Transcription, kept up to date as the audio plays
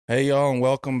Hey, y'all, and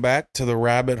welcome back to the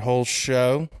Rabbit Hole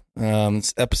Show.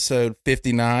 It's episode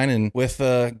 59, and with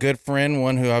a good friend,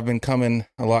 one who I've been coming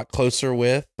a lot closer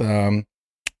with,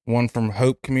 one from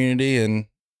Hope Community, and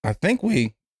I think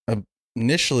we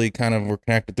initially kind of were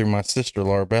connected through my sister,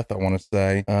 Laura Beth, I want to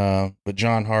say. But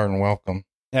John Hardin, welcome.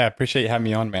 Yeah, I appreciate you having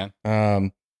me on, man.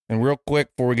 And real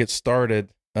quick, before we get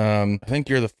started, I think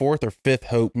you're the fourth or fifth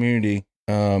Hope Community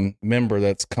member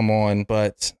that's come on,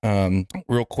 but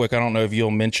real quick, I don't know if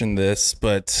you'll mention this,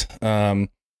 but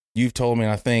you've told me,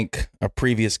 and I think a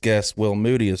previous guest, Will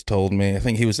Moody, has told me, I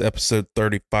think he was episode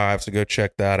 35, so go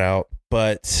check that out.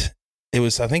 But I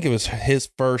think it was his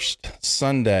first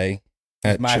Sunday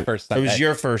at My church. first Sunday. It was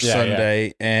your first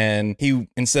Sunday, and he,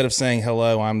 instead of saying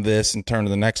hello, I'm this, and turn to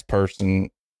the next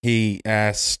person, he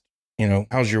asked,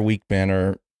 how's your week been,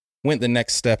 or went the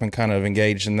next step and kind of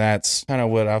engaged. And that's kind of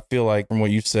what I feel like from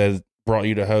what you said brought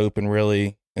you to Hope and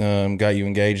really got you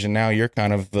engaged. And now you're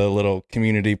kind of the little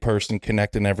community person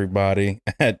connecting everybody.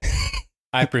 I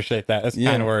appreciate that. That's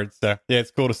kind words. So yeah,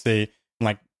 it's cool to see.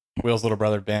 Like Will's little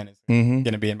brother, Ben, is going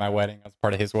to be in my wedding. I was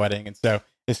part of his wedding. And so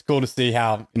it's cool to see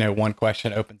how, one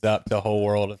question opens up to a whole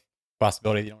world of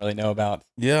possibility you don't really know about.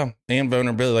 Yeah. And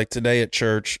vulnerability. Like today at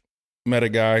church, met a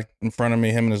guy in front of me,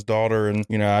 him and his daughter, and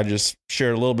I just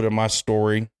shared a little bit of my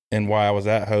story and why I was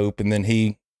at Hope, and then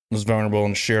he was vulnerable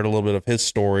and shared a little bit of his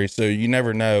story. So you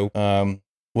never know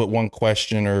what one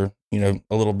question or a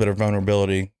little bit of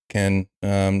vulnerability can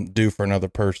do for another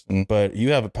person. But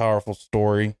you have a powerful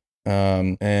story,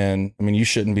 and I mean, you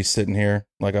shouldn't be sitting here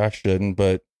like I shouldn't,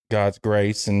 but God's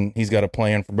grace, and He's got a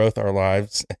plan for both our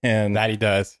lives, and that He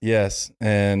does. Yes,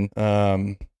 and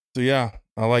so yeah.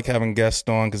 I like having guests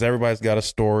on because everybody's got a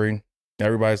story.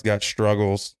 Everybody's got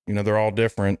struggles. They're all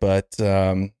different, but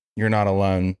you're not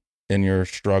alone in your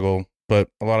struggle. But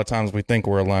a lot of times we think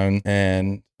we're alone,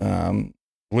 and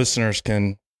listeners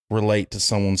can relate to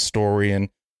someone's story and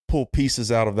pull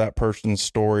pieces out of that person's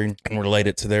story and relate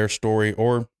it to their story,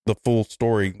 or the full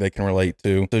story they can relate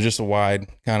to. So just a wide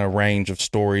kind of range of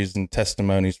stories and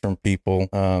testimonies from people.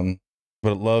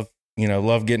 But love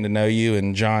getting to know you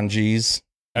and John G's.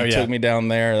 Took me down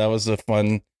there. That was a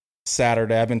fun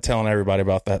Saturday. I've been telling everybody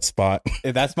about that spot.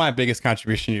 That's my biggest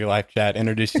contribution to your life, Chad,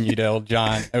 introducing you to old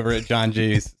John over at John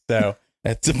G's. So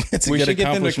we should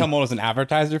get them to come on as an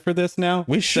advertiser for this now.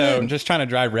 We should. So I'm just trying to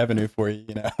drive revenue for you,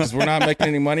 because we're not making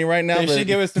any money right now. They should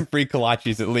give us some free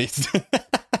kolaches at least.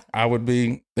 I would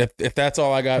be, if that's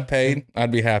all I got paid, I'd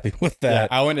be happy with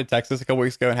that. Yeah, I went to Texas a couple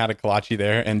weeks ago and had a kolache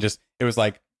there, and it was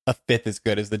like a fifth as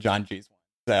good as the John G's one.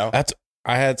 So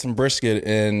I had some brisket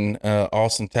in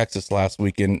Austin, Texas last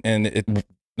weekend, and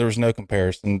there was no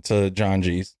comparison to John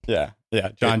G's. Yeah,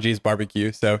 John G's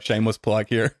barbecue. So shameless plug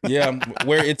here. Yeah,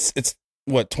 where it's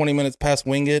what, 20 minutes past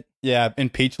Wingate? Yeah,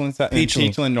 in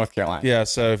Peachland, North Carolina. Yeah,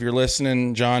 so if you're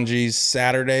listening, John G's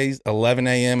Saturdays 11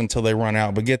 a.m. until they run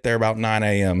out, but get there about 9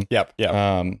 a.m. Yep.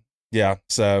 Yeah.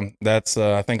 So that's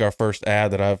I think our first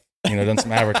ad that I've done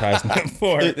some advertisement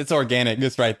for. It's organic.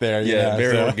 It's right there. Yeah,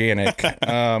 very organic.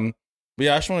 But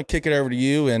yeah, I just want to kick it over to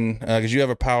you, and because you have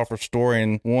a powerful story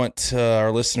and want our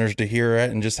listeners to hear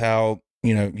it, and just how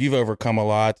you've overcome a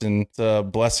lot, and it's a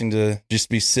blessing to just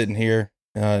be sitting here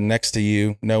next to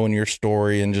you, knowing your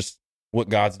story and just what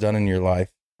God's done in your life.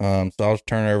 So I'll just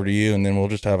turn it over to you, and then we'll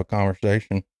just have a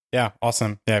conversation. Yeah,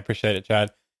 awesome. Yeah, I appreciate it,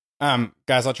 Chad.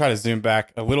 Guys, I'll try to zoom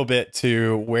back a little bit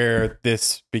to where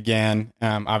this began.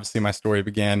 Obviously, my story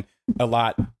began a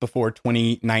lot before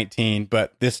 2019,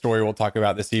 but this story we'll talk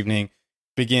about this evening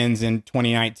begins in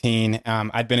 2019.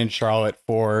 I'd been in Charlotte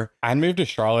I moved to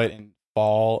Charlotte in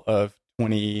fall of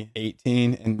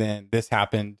 2018, and then this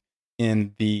happened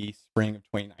in the spring of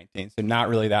 2019. So not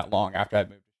really that long after I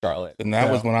moved to Charlotte. And that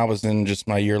was when I was in just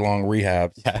my year-long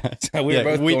rehab. Yeah. So we were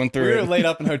both going through We were laid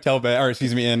up in hotel bed,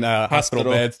 in hospital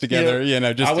beds together,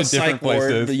 just I was in different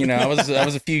places. Ward, I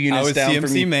was a few units I was down CMC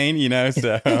from you. Maine,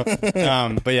 so.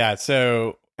 But yeah,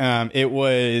 so it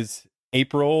was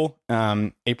April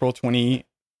 23rd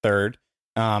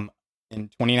in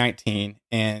 2019,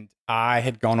 and I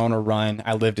had gone on a run.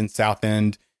 I lived in South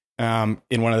End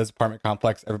in one of those apartment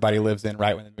complexes everybody lives in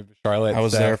right when they moved to Charlotte. I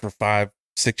was there for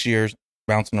 5-6 years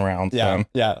bouncing around. Yeah,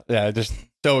 just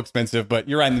so expensive, but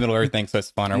you're right in the middle of everything, so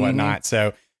it's fun or whatnot.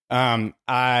 So the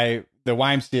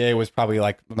YMCA was probably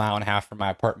like a mile and a half from my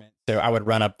apartment, so I would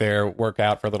run up there, work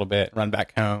out for a little bit, run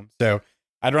back home. So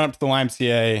I'd run up to the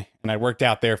YMCA and I worked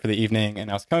out there for the evening, and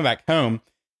I was coming back home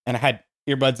and I had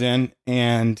earbuds in,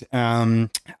 and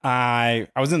I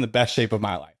was in the best shape of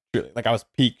my life. truly. Like I was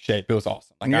peak shape. It was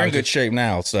awesome. Like You're I in was good shape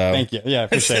now, so thank you. Yeah,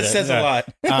 appreciate it it. says Yeah. a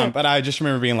lot. But I just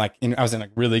remember being like, I was in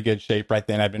like really good shape right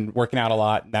then. I'd been working out a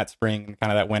lot that spring and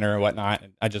kind of that winter and whatnot.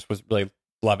 And I just was really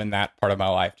loving that part of my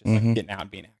life, just like getting out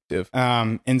and being active.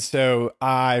 And so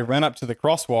I ran up to the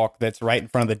crosswalk that's right in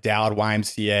front of the Dowd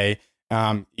YMCA.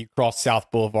 You cross South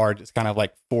Boulevard. It's kind of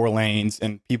like 4 lanes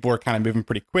and people were kind of moving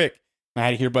pretty quick. And I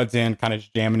had earbuds in, kind of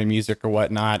just jamming to music or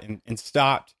whatnot and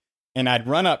stopped. And I'd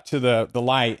run up to the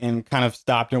light and kind of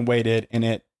stopped and waited, and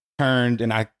it turned,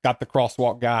 and I got the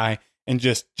crosswalk guy and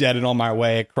just jetted on my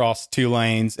way across 2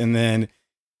 lanes. And then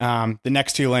the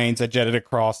next 2 lanes I jetted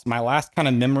across. My last kind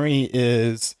of memory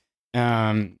is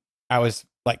I was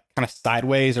like kind of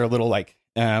sideways or a little like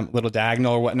little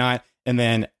diagonal or whatnot. And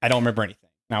then I don't remember anything.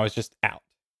 And I was just out.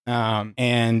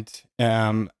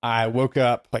 I woke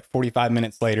up like 45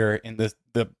 minutes later in the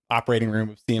operating room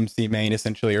of CMC Main,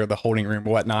 essentially, or the holding room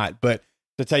or whatnot. But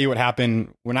to tell you what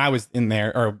happened when I was in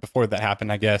there, or before that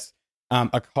happened, I guess,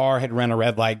 a car had run a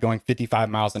red light going 55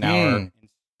 miles an hour and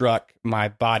struck my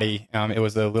body. It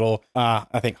was a little,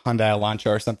 I think Hyundai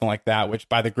Elantra or something like that, which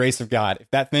by the grace of God, if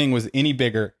that thing was any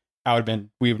bigger,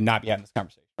 we would not be having this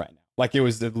conversation right now. Like it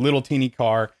was a little teeny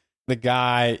car. The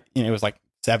guy, it was like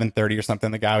 7:30 or something.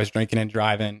 The guy was drinking and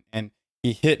driving, and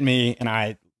he hit me, and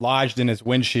I lodged in his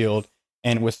windshield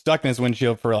and was stuck in his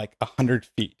windshield for like 100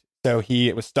 feet. So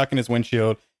it was stuck in his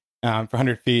windshield for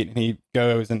 100 feet, and he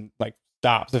goes and like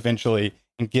stops eventually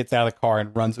and gets out of the car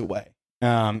and runs away.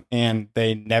 And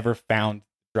they never found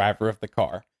the driver of the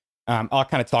car. I'll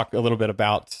kind of talk a little bit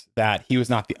about that. He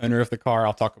was not the owner of the car.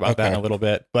 I'll talk about that in a little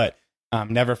bit, but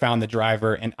never found the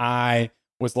driver. And I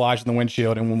was lodged in the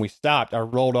windshield. And when we stopped, I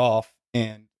rolled off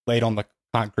and laid on the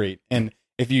concrete. And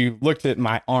if you looked at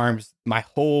my arms, my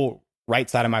whole right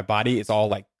side of my body is all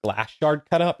like glass shard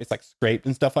cut up. It's like scraped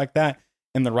and stuff like that.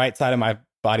 And the right side of my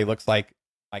body looks like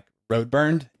road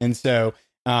burned. And so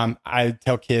I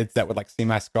tell kids that would like see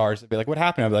my scars and be like, what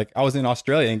happened? I'd be like, I was in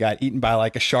Australia and got eaten by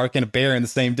like a shark and a bear in the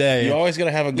same day. You always got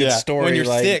to have a good story. When you're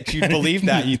sick, you believe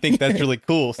that. You think that's really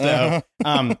cool. So,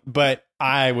 but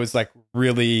I was like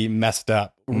really messed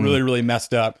up, really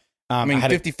messed up. I mean,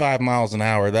 55 miles an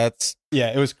hour. That's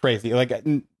it was crazy. Like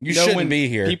you shouldn't be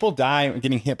here. People die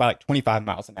getting hit by like 25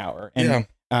 miles an hour.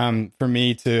 And for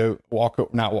me to walk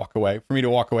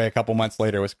away a couple months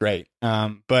later was great.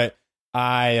 But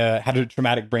I had a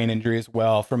traumatic brain injury as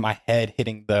well from my head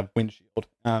hitting the windshield.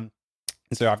 And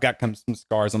so I've got some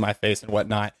scars on my face and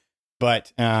whatnot.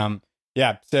 But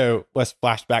so let's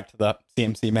flash back to the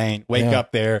CMC Main. Wake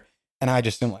up there, and I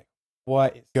just am like,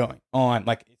 what is going on?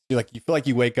 Like you feel like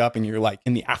you wake up and you're like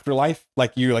in the afterlife.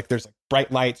 Like you're like there's like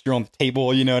bright lights. You're on the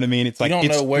table. You know what I mean? It's like you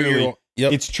don't know where you're.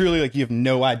 Yep. It's truly like you have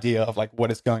no idea of like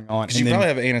what is going on. And you probably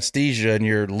have anesthesia and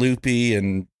you're loopy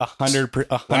and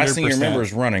 100%. Last thing you remember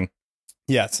is running.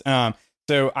 Yes.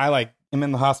 So I am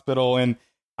in the hospital and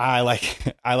I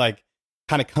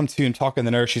kind of come to and talk to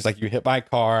the nurse. She's like, you hit by a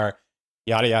car,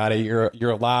 yada yada.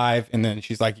 You're alive. And then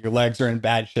she's like, your legs are in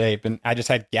bad shape. And I just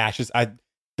had gashes.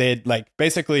 They'd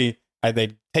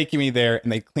taken me there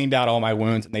and they cleaned out all my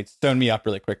wounds and they'd sewn me up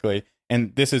really quickly.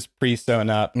 And this is pre-sewn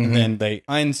up. And then they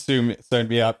sewn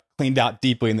me up, cleaned out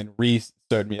deeply, and then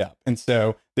re-sewed me up. And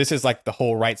so this is like the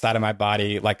whole right side of my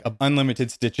body, like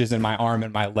unlimited stitches in my arm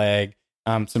and my leg,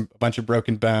 a bunch of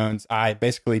broken bones. I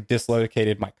basically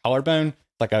dislocated my collarbone,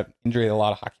 like an injury that a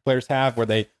lot of hockey players have,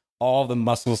 where all the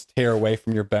muscles tear away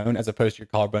from your bone as opposed to your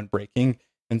collarbone breaking.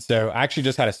 And so I actually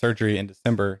just had a surgery in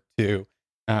December to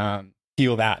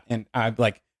heal that. And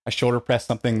I shoulder pressed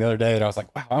something the other day that I was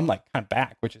like, wow, I'm like kind of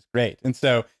back, which is great. And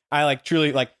so I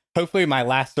truly hopefully my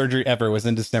last surgery ever was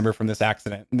in December from this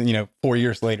accident, 4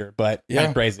 years later, but kind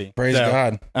of crazy. Praise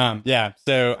God.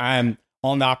 So I'm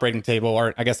on the operating table,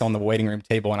 or I guess on the waiting room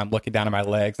table, and I'm looking down at my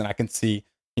legs and I can see,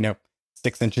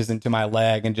 6 inches into my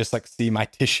leg and just like see my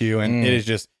tissue. And it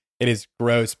is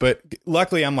gross, but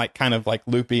luckily I'm like kind of like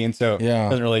loopy. And so it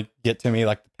doesn't really get to me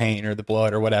like the pain or the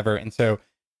blood or whatever. And so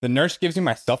the nurse gives me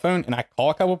my cell phone and I call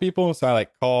a couple people. So I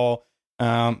call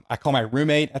my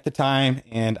roommate at the time,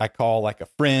 and I call like a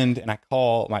friend, and I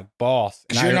call my boss.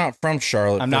 And you're not from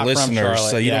Charlotte. I'm not from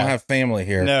Charlotte, so you don't have family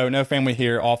here. No family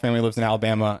here. All family lives in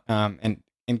Alabama.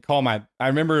 And call I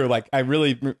remember I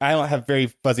don't have very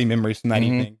fuzzy memories from that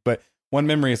evening, but one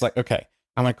memory is like, okay,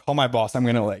 I'm gonna call my boss. I'm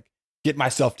gonna get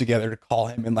myself together to call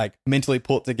him and mentally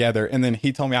pull it together. And then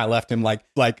he told me I left him oh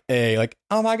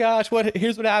my gosh,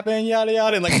 here's what happened, yada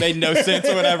yada, and made no sense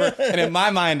or whatever. And in my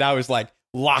mind, I was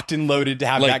locked and loaded to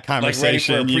have that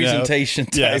conversation. Ready for a presentation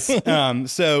type. Yes. It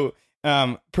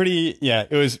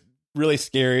was really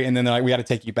scary. And then they're like, we got to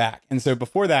take you back. And so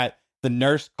before that, the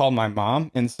nurse called my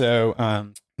mom. And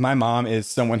so my mom is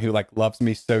someone who like loves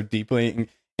me so deeply,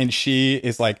 and she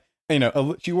is like,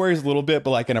 she worries a little bit,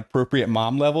 but like an appropriate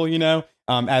mom level,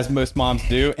 as most moms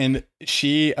do. And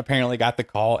she apparently got the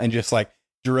call and just like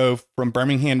drove from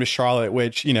Birmingham to Charlotte,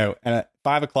 which, at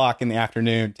 5 o'clock in the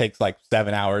afternoon takes like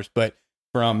 7 hours, but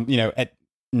from, at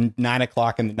 9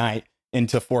 o'clock in the night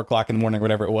into 4 o'clock in the morning,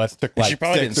 whatever it was, took like she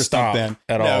probably 6 didn't or stop something.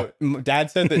 at all. Dad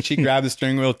said that she grabbed the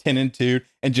steering wheel 10 and 2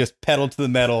 and just pedaled to the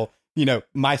metal.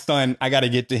 My son, I got to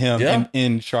get to him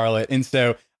in Charlotte. And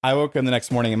so I woke up the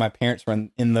next morning and my parents were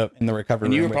in the recovery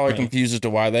room. And you were probably confused as to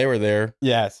why they were there.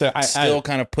 Yeah. So I still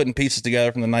kind of putting pieces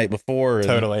together from the night before.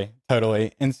 Totally.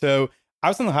 And so I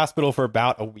was in the hospital for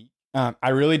about a week. I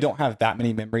really don't have that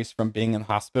many memories from being in the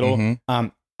hospital. Mm-hmm.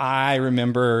 I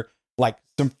remember like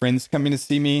some friends coming to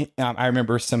see me. I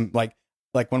remember some like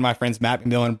one of my friends, Matt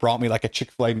McMillan, brought me like a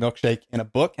Chick-fil-A milkshake and a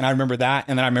book. And I remember that.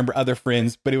 And then I remember other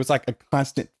friends, but it was like a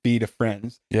constant feed of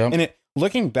friends. Yeah. And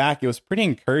looking back, it was pretty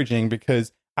encouraging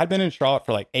because I'd been in Charlotte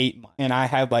for like 8 months and I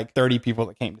had like 30 people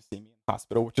that came to see me in the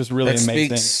hospital, which is really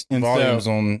amazing. Speaks volumes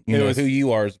on who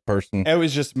you are as a person. It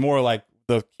was just more like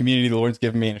the community the Lord's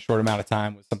given me in a short amount of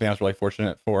time was something I was really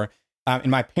fortunate for.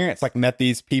 And my parents like met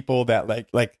these people that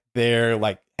like they're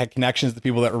like had connections to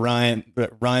people that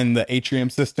run the atrium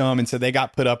system, and so they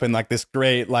got put up in like this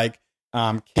great like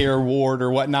care ward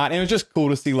or whatnot. And it was just cool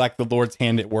to see like the Lord's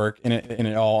hand at work in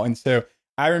it all. And so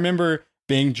I remember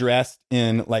being dressed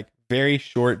in like very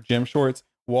short gym shorts,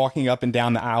 walking up and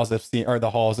down the aisles of the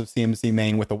halls of CMC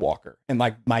Maine with a walker, and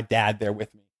like my dad there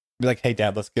with me. Be like, "Hey,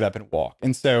 Dad, let's get up and walk."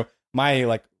 And so my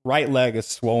like right leg is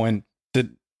swollen to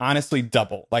honestly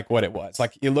double like what it was.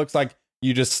 Like it looks like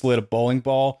you just slid a bowling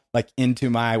ball like into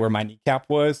where my kneecap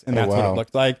was, and that's what it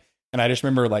looked like. And I just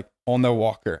remember like on the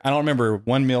walker. I don't remember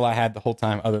one meal I had the whole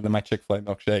time other than my Chick-fil-A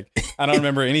milkshake. I don't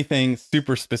remember anything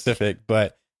super specific,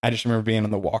 but I just remember being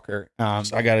on the walker.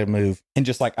 So I got to move, and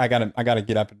just like I gotta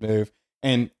get up and move.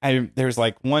 And there's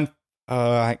like one.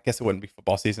 I guess it wouldn't be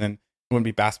football season. It wouldn't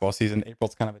be basketball season.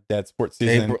 April's kind of a dead sports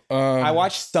season. I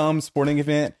watched some sporting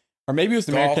event, or maybe it was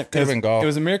American. Could have been golf. It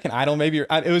was American Idol, maybe.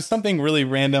 It was something really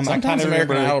random. Sometimes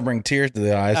American Idol bring tears to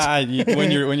the eyes.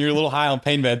 When you're a little high on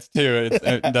pain meds too,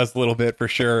 it does a little bit for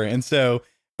sure. And so,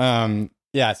 so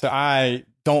I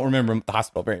don't remember the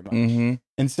hospital very much. Mm-hmm.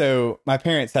 And so my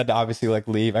parents had to obviously like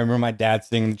leave. I remember my dad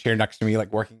sitting in the chair next to me,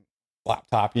 like working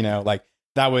laptop. Like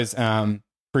that was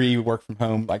pre-work from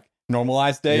home, like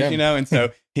normalized days, and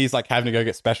so he's like having to go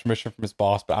get special permission from his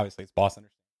boss, but obviously his boss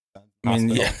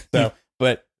understands. So,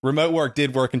 but remote work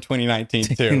did work in 2019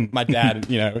 too. My dad,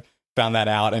 found that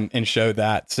out and showed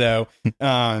that. So,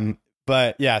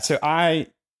 but yeah, so I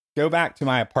go back to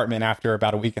my apartment after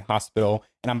about a week in hospital,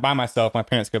 and I'm by myself. My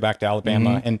parents go back to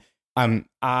Alabama, and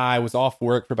I was off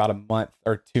work for about a month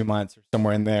or 2 months or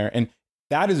somewhere in there, and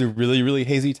that is a really, really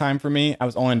hazy time for me. I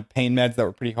was on pain meds that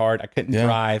were pretty hard. I couldn't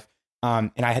drive.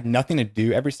 And I had nothing to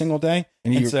do every single day.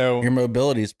 And so your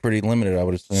mobility is pretty limited, I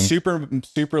would assume. Super,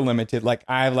 super limited. Like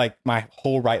I have like my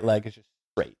whole right leg is just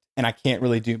straight and I can't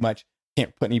really do much.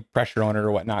 Can't put any pressure on it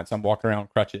or whatnot. So I'm walking around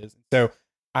with crutches. So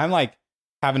I'm like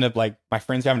having to like, my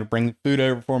friends having to bring food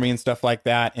over for me and stuff like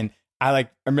that. And I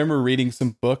remember reading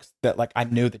some books that like, I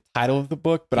know the title of the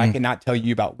book, but I cannot tell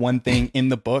you about one thing in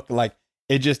the book. Like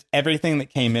it just, everything that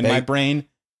came in my brain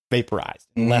vaporized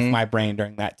and left my brain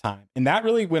during that time. And that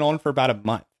really went on for about a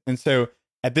month. And so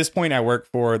at this point I work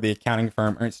for the accounting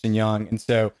firm Ernst & Young. And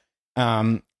so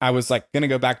I was like going to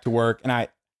go back to work, and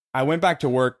I went back to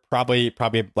work probably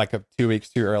like 2 weeks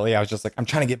too early. I was just like, I'm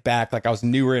trying to get back. Like I was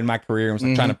newer in my career and was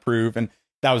like trying to prove, and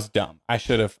that was dumb. I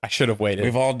should have waited.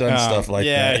 We've all done stuff like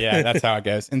that. Yeah, that's how it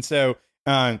goes. And so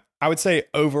I would say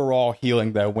overall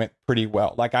healing though went pretty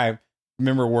well. Like I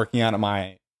remember working out at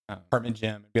my apartment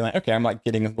gym and being like, okay, I'm like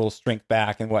getting a little strength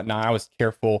back and whatnot. I was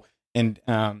careful and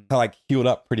I like healed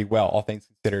up pretty well, all things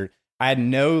considered. I had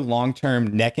no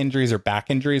long-term neck injuries or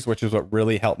back injuries, which is what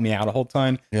really helped me out a whole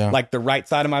ton. Yeah. Like the right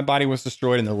side of my body was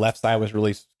destroyed and the left side was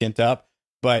really skint up,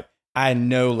 but I had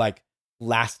no like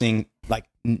lasting like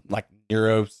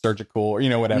neurosurgical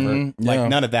or whatever, like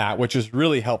none of that, which is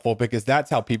really helpful because that's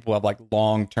how people have like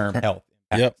long-term health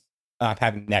impacts.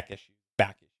 Having neck issues,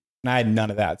 back issues. And I had none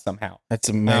of that somehow. That's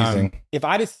amazing. If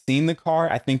I'd have seen the car,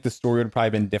 I think the story would have probably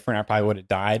been different. I probably would have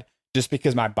died just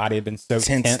because my body had been so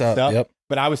tensed up. Yep.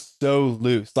 But I was so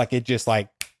loose. Like it just like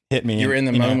hit me. You were in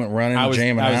the moment running,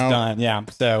 jamming out. I was done. Yeah.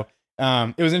 So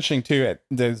it was interesting too.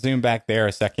 To zoom back there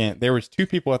a second, there was 2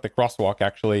 people at the crosswalk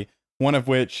actually. One of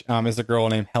which is a girl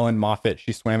named Helen Moffitt.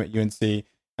 She swam at UNC.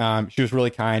 She was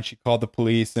really kind. She called the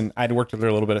police, and I'd worked with her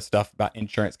a little bit of stuff about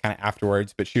insurance kind of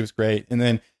afterwards, but she was great. And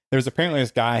then there's apparently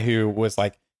this guy who was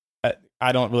like,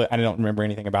 I don't remember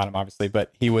anything about him, obviously,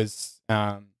 but he was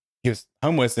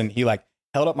homeless, and he like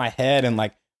held up my head and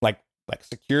like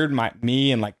secured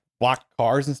me and like blocked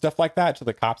cars and stuff like that until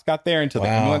the cops got there, until the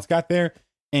ambulance got there.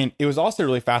 And it was also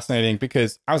really fascinating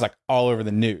because I was like all over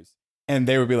the news, and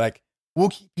they would be like, we'll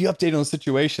keep you updated on the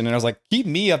situation. And I was like, keep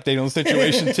me updated on the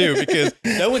situation too, because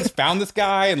no one's found this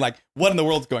guy, and like, what in the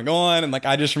world's going on? And like,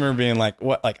 I just remember being like,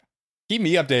 what, like, keep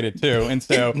me updated too. And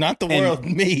so not the world,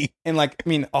 me. And like, I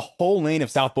mean, a whole lane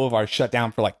of South Boulevard shut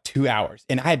down for like 2 hours.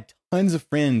 And I had tons of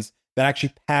friends that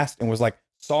actually passed and was like,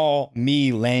 saw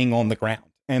me laying on the ground,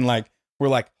 and like, we're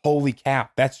like, holy cow,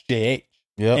 that's JH.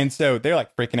 Yeah. And so they're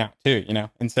like freaking out too, you know?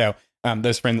 And so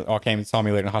those friends all came and saw me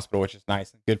later in the hospital, which is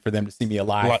nice and good for them to see me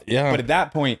alive. Yeah. But at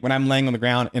that point, when I'm laying on the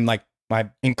ground and like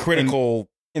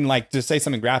and like, to say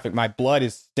something graphic, my blood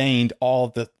is stained all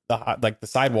the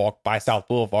sidewalk by South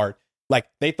Boulevard. Like,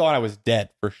 they thought I was dead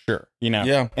for sure, you know?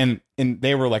 Yeah. And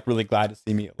they were like really glad to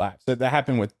see me alive. So that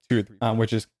happened with 2 or 3,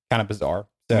 which is kind of bizarre.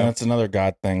 So that's another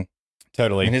God thing.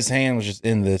 Totally. And his hand was just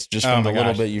in this, just from the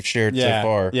little bit you've shared so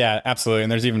far. Yeah, absolutely.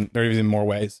 And there's even more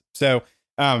ways. So,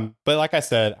 but like I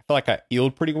said, I feel like I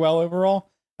healed pretty well overall.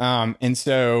 And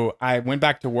so I went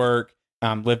back to work,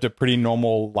 lived a pretty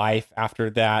normal life after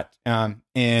that.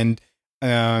 And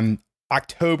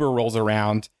October rolls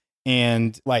around,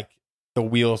 and like the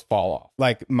wheels fall off,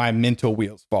 like my mental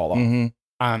wheels fall off.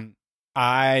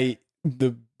 Mm-hmm.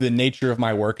 The nature of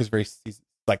my work is very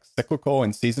like cyclical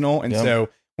and seasonal. And so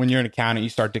when you're an accountant, you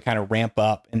start to kind of ramp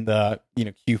up in the,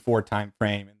 Q4 time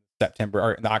frame in September,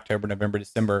 or in the October, November,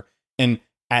 December. And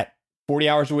at 40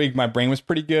 hours a week, my brain was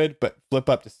pretty good, but flip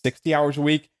up to 60 hours a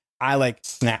week, I like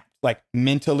snapped, like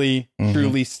mentally,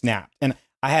 truly snapped. And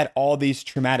I had all these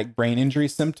traumatic brain injury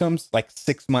symptoms like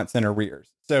 6 months in arrears.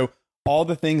 So all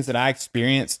the things that I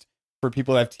experienced for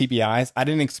people that have TBIs, I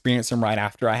didn't experience them right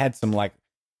after. I had some like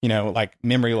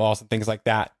memory loss and things like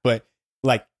that. But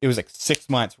like, it was like 6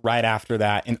 months right after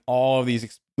that. And all of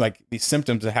these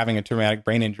symptoms of having a traumatic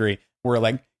brain injury were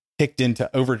like kicked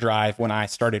into overdrive when I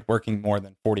started working more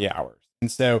than 40 hours.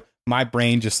 And so my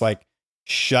brain just like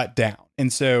shut down.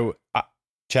 And so,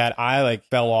 Chad, I like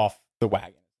fell off the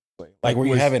wagon. Like, were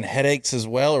you having headaches as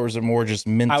well, or was it more just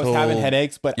mental? I was having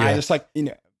headaches, but I just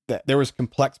there was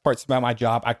complex parts about my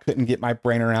job. I couldn't get my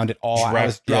brain around it all. I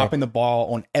was dropping the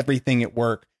ball on everything at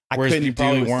work. Whereas couldn't you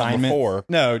probably do weren't assignments. before.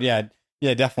 No, yeah,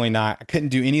 definitely not. I couldn't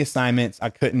do any assignments. I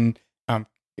couldn't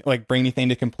like bring anything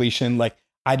to completion. Like,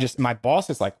 my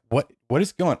boss is like, what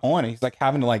is going on? And he's like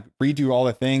having to like redo all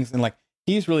the things, and like,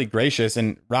 he's really gracious.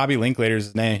 And Robbie Linklater's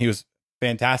his name. He was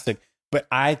fantastic. But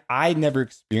I never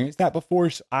experienced that before,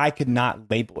 so I could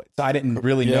not label it. So I didn't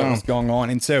really know what was going on.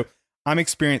 And so I'm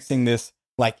experiencing this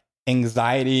like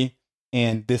anxiety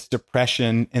and this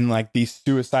depression and like these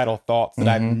suicidal thoughts that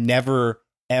I've never,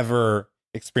 ever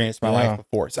experienced in my life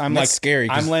before. So I'm like, scary.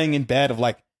 I'm laying in bed of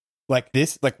like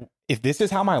this, like, if this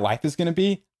is how my life is going to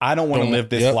be, I don't want to live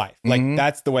this life. Like,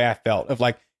 that's the way I felt of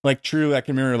like truly, I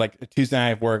can remember like a Tuesday night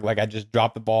of work, like I just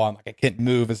dropped the ball and like I couldn't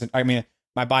move.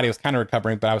 My body was kind of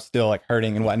recovering, but I was still like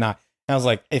hurting and whatnot. And I was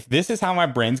like, if this is how my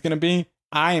brain's going to be,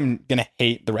 I am going to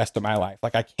hate the rest of my life.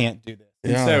 Like, I can't do this.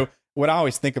 And so what I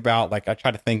always think about, like, I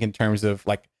try to think in terms of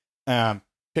like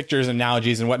pictures,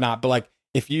 analogies and whatnot. But like,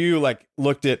 if you like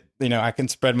looked at, I can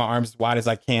spread my arms as wide as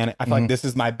I can. I feel like this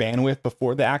is my bandwidth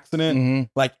before the accident.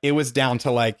 Like, it was down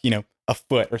to like, a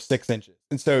foot or 6 inches.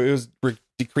 And so it was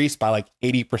decreased by like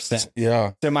 80%.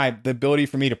 Yeah. So the ability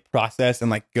for me to process and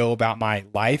like go about my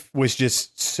life was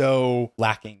just so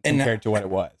lacking compared to what it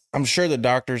was. I'm sure the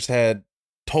doctors had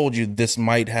told you this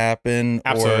might happen.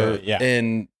 Absolutely.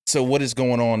 And so what is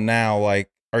going on now? Like,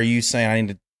 are you saying I need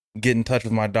to get in touch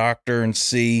with my doctor and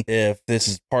see if this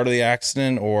is part of the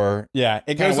accident, or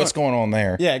it goes what's going on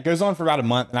there? Yeah. It goes on for about a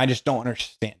month, and I just don't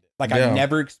understand it. Like, I've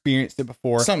never experienced it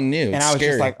before. Something new. And I was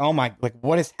scary. just like, oh my, like,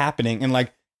 what is happening? And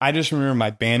like, I just remember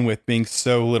my bandwidth being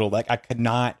so little, like I could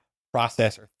not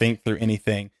process or think through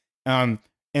anything. And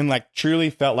like,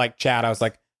 truly felt like, Chad, I was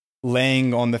like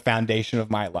laying on the foundation of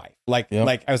my life. Like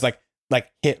I was like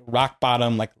hit rock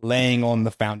bottom, like laying on the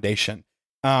foundation.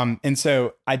 And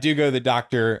so I do go to the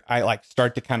doctor. I like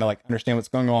start to kind of like understand what's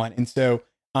going on. And so,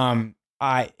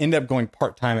 I end up going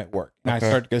part-time at work, and I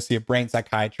start to go see a brain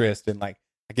psychiatrist, and like,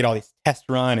 I get all these tests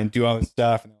run and do all this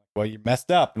stuff. And they're like, well, you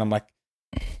messed up. And I'm like,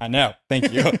 I know.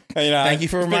 Thank you. Thank you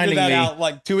for reminding that me. Out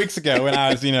like 2 weeks ago when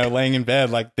I was, laying in bed,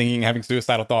 like having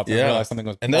suicidal thoughts. I realized something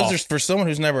was And those are, for someone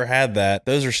who's never had that,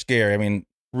 those are scary. I mean,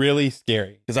 really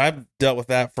scary. Because I've dealt with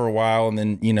that for a while, and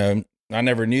then, I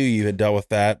never knew you had dealt with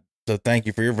that. So thank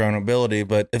you for your vulnerability.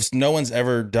 But if no one's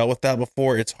ever dealt with that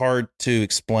before, it's hard to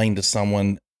explain to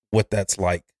someone what that's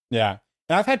like. Yeah.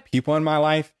 And I've had people in my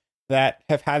life that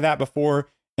have had that before,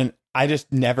 and I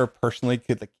just never personally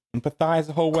could like empathize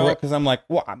a whole well, because I'm like,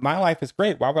 well, my life is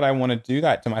great. Why would I want to do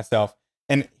that to myself?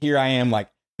 And here I am, like,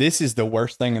 this is the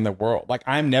worst thing in the world. Like,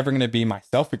 I'm never going to be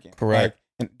myself again. Correct. Like,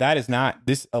 and that is not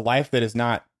a life that is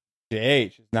not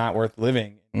JH is not worth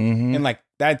living. Mm-hmm. And like,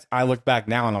 I look back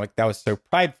now and I'm like, that was so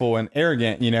prideful and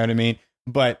arrogant, you know what I mean?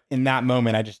 But in that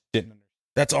moment, I just didn't understand.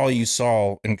 That's all you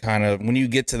saw. And kind of when you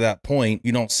get to that point,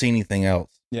 you don't see anything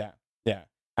else. Yeah. Yeah,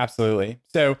 absolutely.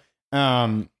 So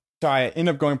I ended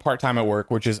up going part-time at work,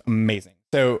 which is amazing.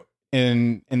 So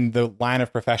in the line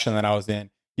of profession that I was in,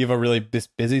 you have a really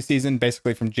busy season,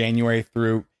 basically from January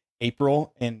through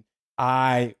April. And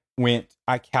I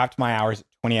capped my hours at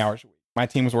 20 hours a week. My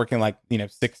team was working like,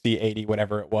 60, 80,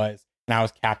 whatever it was. And I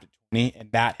was capped at 20,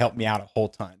 and that helped me out a whole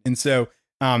ton. And so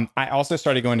I also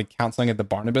started going to counseling at the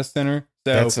Barnabas Center.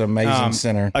 So that's an amazing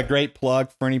center. A great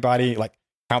plug for anybody. Like,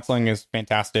 counseling is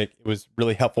fantastic. It was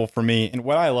really helpful for me. And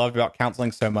what I loved about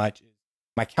counseling so much is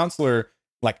my counselor,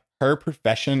 like, her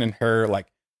profession and her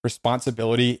like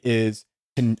responsibility is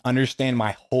to understand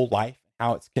my whole life,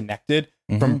 how it's connected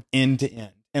from end to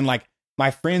end. And like, my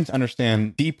friends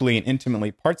understand deeply and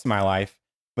intimately parts of my life,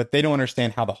 but they don't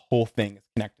understand how the whole thing is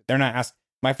connected. They're not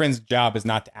my friend's job is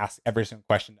not to ask every single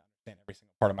question to understand every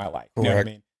single part of my life. You know what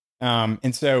I mean?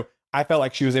 And so I felt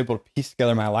like she was able to piece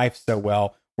together my life so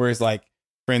well. Whereas like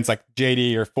friends like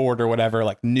JD or Ford or whatever,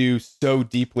 like, knew so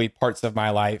deeply parts of my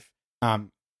life.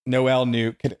 Noelle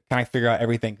could kind of figure out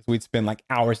everything, because we'd spend like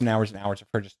hours and hours and hours of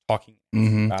her just talking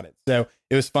about it. So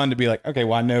it was fun to be like, okay,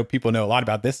 well, I know people know a lot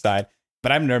about this side,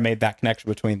 but I've never made that connection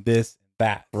between this and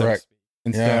that. Correct.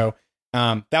 And so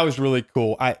that was really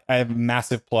cool. I have a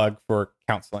massive plug for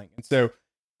counseling. And so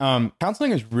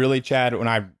counseling is really, Chad, when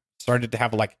I started to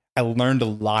have I learned a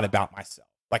lot about myself.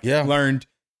 Learned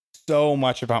so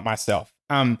much about myself.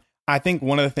 I think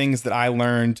one of the things that I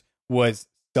learned was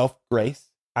self-grace.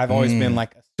 I've always been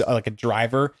like a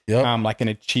driver, like an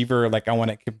achiever. Like, I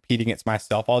want to compete against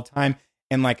myself all the time.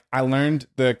 And like, I learned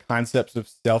the concepts of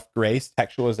self-grace,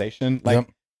 textualization. Like,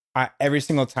 every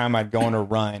single time I'd go on a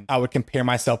run, I would compare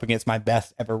myself against my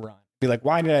best ever run. Be like,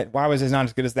 why was this not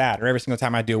as good as that? Or every single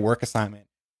time I do a work assignment,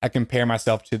 I compare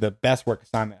myself to the best work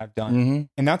assignment I've done.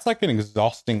 And that's like an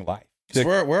exhausting life.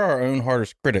 We're our own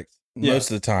hardest critics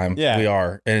most of the time. We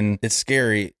are. And it's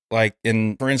scary. Like,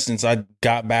 for instance, I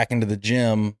got back into the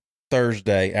gym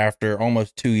Thursday after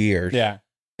almost 2 years. Yeah.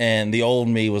 And the old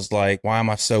me was like, why am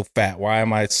I so fat? Why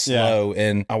am I slow?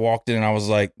 And I walked in and I was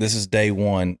like, this is day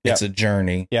one. It's a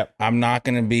journey. I'm not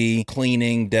going to be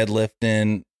cleaning,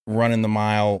 deadlifting, running the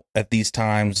mile at these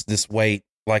times, this weight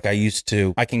like I used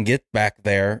to. I can get back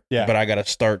there, but I got to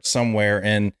start somewhere.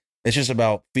 And it's just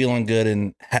about feeling good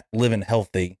and living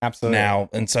healthy. Absolutely. Now.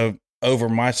 And so over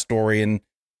my story and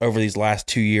over these last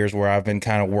 2 years where I've been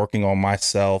kind of working on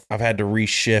myself, I've had to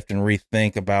reshift and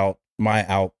rethink about my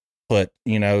output. I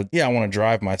want to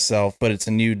drive myself, but it's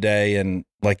a new day. And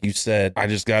like you said, I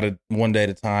just got to one day at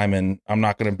a time, and I'm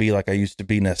not going to be like I used to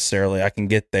be necessarily. I can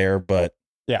get there, but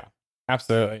yeah,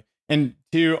 absolutely. And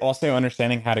two, also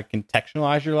understanding how to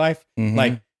contextualize your life.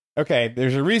 Like, okay,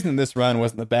 there's a reason this run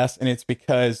wasn't the best, and it's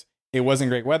because it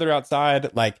wasn't great weather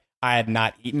outside. Like, I had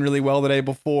not eaten really well the day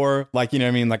before. Like, you know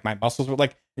what I mean? Like, my muscles were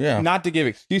like, not to give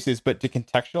excuses, but to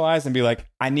contextualize and be like,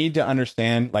 I need to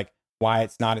understand like why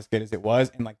it's not as good as it was.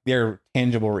 And like, there are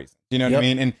tangible reasons, you know what I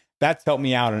mean? And that's helped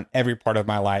me out in every part of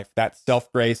my life. That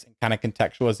self-grace and kind of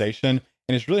contextualization. And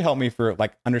it's really helped me for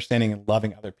like understanding and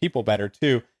loving other people better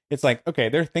too. It's like, okay,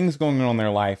 there are things going on in their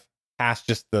life past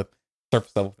just the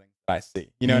surface level things that I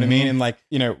see, you know what I mean? And like,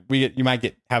 you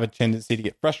might have a tendency to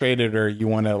get frustrated, or you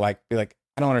want to like, be like,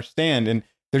 I don't understand. And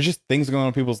there's just things going on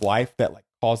in people's life that like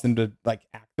cause them to like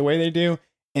act the way they do.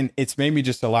 And it's made me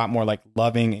just a lot more like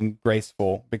loving and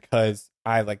graceful, because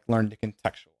I like learned to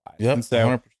contextualize. And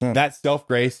so 100%. That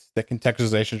self-grace, the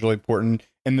contextualization is really important.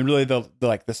 And really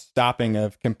the stopping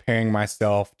of comparing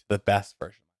myself to the best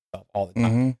version of myself all the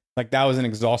time. Like, that was an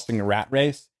exhausting rat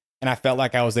race. And I felt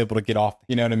like I was able to get off,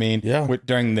 you know what I mean?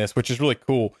 During this, which is really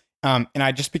cool. And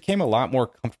I just became a lot more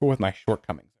comfortable with my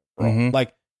shortcomings.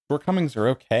 Like, shortcomings are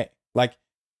okay. Like,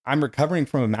 I'm recovering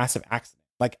from a massive accident.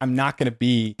 Like, I'm not going to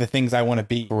be the things I want to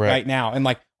be right now. And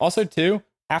like, also too,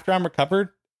 after I'm recovered,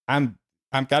 I'm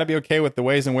got to be okay with the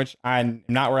ways in which I'm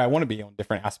not where I want to be on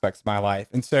different aspects of my life.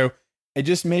 And so it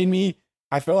just made me,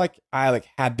 I feel like I like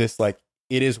had this, like,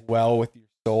 it is well with your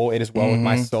soul. It is well with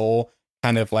my soul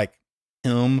kind of like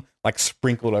hymn, like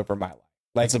sprinkled over my life.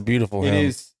 Like, it's a beautiful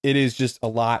hymn. It is just a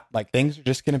lot, like, things are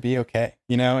just going to be okay,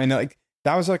 And like,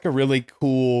 that was like a really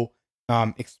cool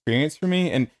experience for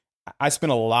me. And I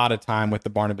spent a lot of time with the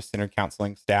Barnabas Center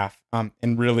counseling staff, and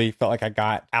really felt like I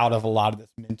got out of a lot of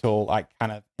this mental, like,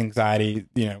 kind of anxiety,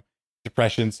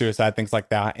 depression, suicide, things like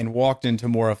that, and walked into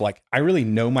more of like, I really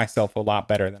know myself a lot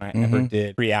better than I ever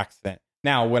did pre-accident.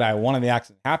 Now, would I want the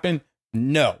accident to happen?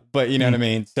 No, but you know what I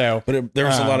mean? So, but there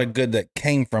was a lot of good that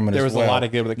came from it. There was a lot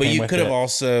of good that came with it. But you could have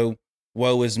also,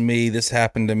 woe is me, this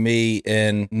happened to me,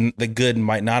 and the good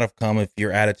might not have come if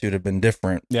your attitude had been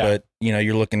different. Yeah. But,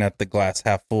 you're looking at the glass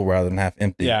half full rather than half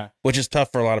empty. Yeah. Which is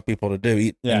tough for a lot of people to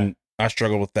do. Yeah. And I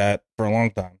struggled with that for a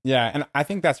long time. Yeah, and I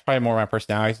think that's probably more my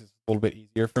personality. It's a little bit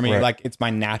easier for me. Right. Like, it's my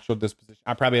natural disposition.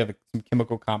 I probably have some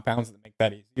chemical compounds that make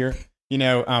that easier,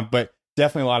 but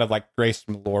definitely a lot of like grace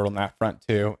from the Lord on that front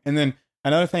too. And then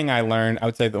another thing I learned, I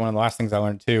would say that one of the last things I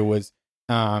learned too was,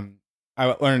 other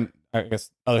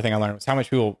thing I learned was how much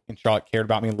people in Charlotte cared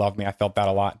about me, loved me. I felt that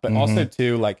a lot, but also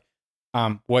too, like,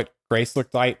 what grace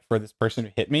looked like for this person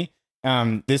who hit me.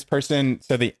 This person,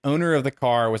 so the owner of the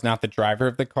car was not the driver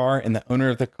of the car, and the owner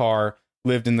of the car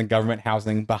lived in the government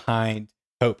housing behind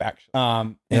Hope, actually.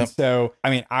 And so,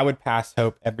 I mean, I would pass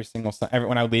Hope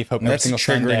when I would leave Hope every single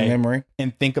Sunday, memory,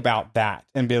 and think about that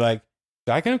and be like,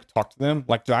 do I go talk to them?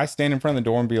 Like, do I stand in front of the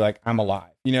door and be like, I'm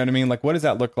alive? You know what I mean? Like, what does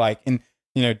that look like? And,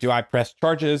 do I press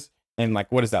charges? And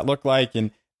like, what does that look like?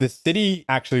 And the city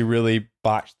actually really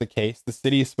botched the case. The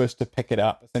city is supposed to pick it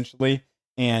up essentially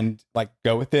and like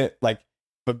go with it. Like,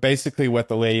 but basically what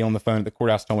the lady on the phone at the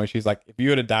courthouse told me, she's like, if you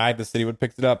would have died, the city would have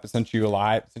picked it up. But since you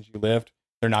lived,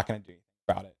 they're not going to do anything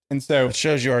about it. And so it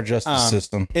shows you our justice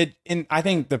system. And I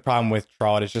think the problem with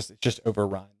Charlotte is it's just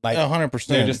overrun. Like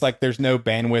 100%. Just like there's no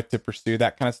bandwidth to pursue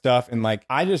that kind of stuff. And like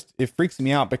it freaks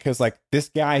me out because like this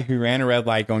guy who ran a red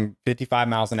light going 55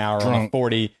 miles an hour on a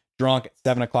 40 drunk at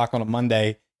 7:00 on a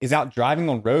Monday is out driving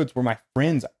on roads where my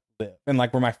friends live and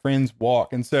like where my friends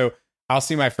walk. And so I'll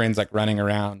see my friends like running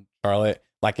around Charlotte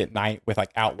like at night with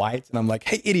like out lights, and I'm like,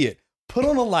 hey idiot, put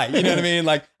on a light. You know what I mean?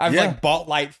 Like I've like bought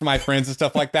light for my friends and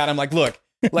stuff like that. I'm like, look,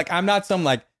 like I'm not some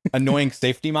like annoying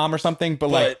safety mom or something, but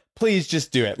like please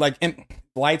just do it. Like, and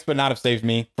lights would not have saved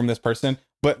me from this person,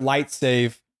 but lights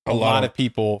save a lot of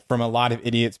people from a lot of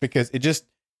idiots, because it just,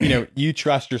 you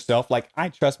trust yourself. Like I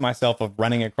trust myself of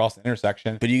running across the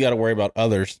intersection, but you got to worry about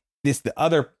others. This the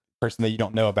other person that you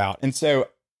don't know about. And so,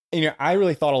 I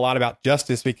really thought a lot about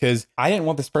justice because I didn't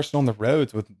want this person on the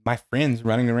roads with my friends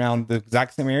running around the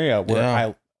exact same area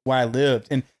where I lived.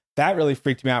 And that really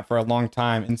freaked me out for a long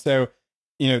time. And so,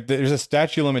 there's a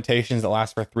statute of limitations that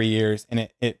lasts for 3 years, and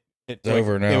it's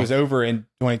over now. It was over in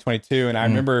 2022. And I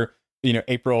remember,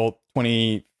 April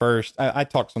 21st, I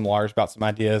talked to some lawyers about some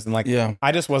ideas, and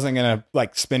I just wasn't going to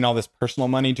like spend all this personal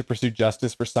money to pursue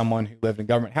justice for someone who lived in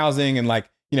government housing. And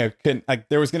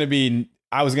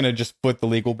I was going to just foot the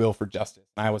legal bill for justice.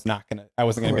 And I wasn't going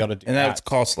to be able to do that. And that's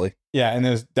costly. Yeah. And it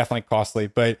was definitely costly,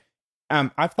 but,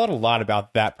 I've thought a lot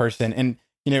about that person. And,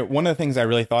 one of the things I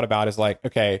really thought about is like,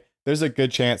 okay, there's a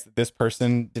good chance that this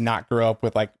person did not grow up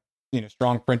with like,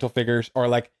 strong parental figures, or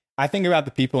like, I think about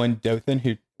the people in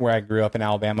Dothan where I grew up in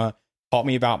Alabama, taught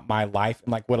me about my life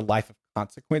and like what a life of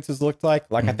consequences looked like.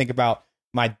 Like I think about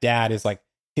my dad is like,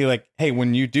 hey,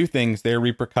 when you do things, there are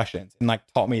repercussions, and like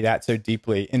taught me that so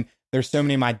deeply. And there's so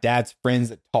many of my dad's friends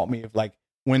that taught me of like,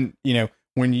 when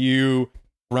you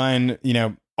run,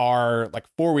 our like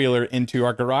 4-wheeler into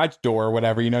our garage door or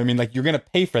whatever, you know what I mean? Like you're going to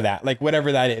pay for that, like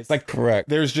whatever that is. Like, correct.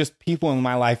 There's just people in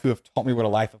my life who have taught me what a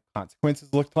life of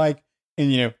consequences looked like.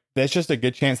 And, there's just a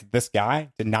good chance that this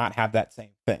guy did not have that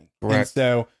same thing. Correct.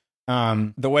 And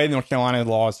so, the way North Carolina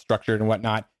law is structured and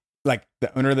whatnot, like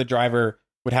the owner of the driver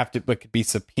would have to like be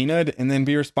subpoenaed and then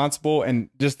be responsible. And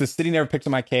just the city never picked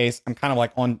up my case. I'm kind of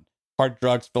like on hard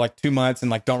drugs for like 2 months and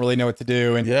like don't really know what to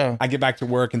do. And I get back to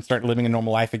work and start living a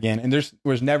normal life again. And there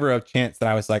was never a chance that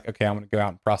I was like, okay, I'm going to go out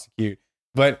and prosecute.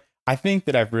 But I think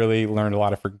that I've really learned a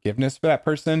lot of forgiveness for that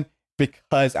person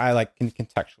because I like can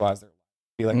contextualize their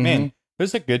life. Be like, man,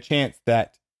 there's a good chance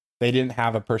that they didn't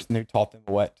have a person who taught them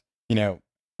what a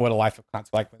life of consequence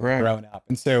like when they're growing up.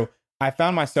 And so I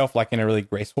found myself like in a really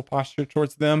graceful posture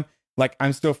towards them. Like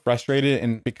I'm still frustrated,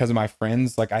 and because of my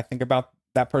friends, like I think about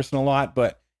that person a lot,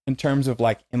 but in terms of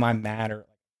like, am I mad or like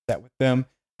upset with them?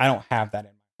 I don't have that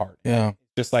in my heart. Yeah.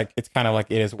 It's just like, it's kind of like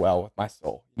it is well with my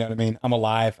soul. You know what I mean? I'm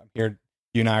alive. I'm here.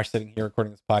 You and I are sitting here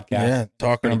recording this podcast. Yeah.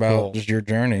 Talking about just your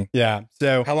journey. Yeah.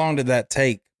 So how long did that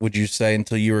take, would you say,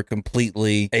 until you were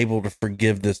completely able to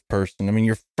forgive this person? I mean,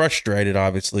 you're frustrated,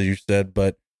 obviously, you said,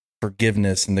 but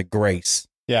forgiveness and the grace.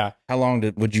 Yeah. How long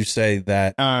would you say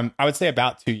that? I would say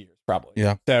about 2 years, probably.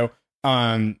 Yeah. So,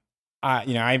 I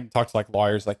even talked to like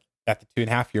lawyers like at the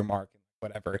 2.5 year mark and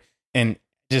whatever. And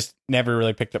just never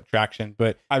really picked up traction.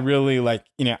 But I really like,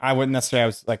 I wouldn't necessarily, I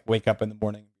was like, wake up in the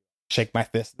morning, shake my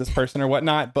fist at this person or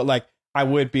whatnot. But like, I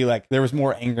would be like, there was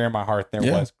more anger in my heart than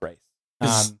was grace.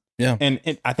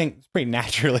 And I think it's pretty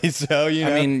naturally so,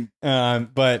 I mean,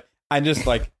 but I just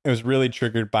like, it was really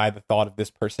triggered by the thought of this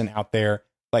person out there,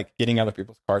 like getting other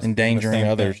people's cars, endangering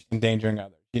others.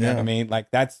 You know what I mean?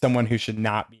 Like that's someone who should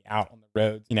not be out on the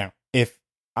roads.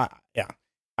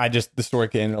 I just, the story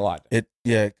could end a lot. It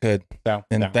could. So,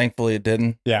 thankfully it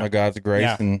didn't. Yeah. By God's grace.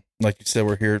 Yeah. And like you said,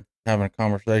 we're here having a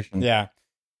conversation. Yeah.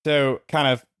 So kind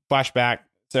of flashback.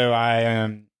 So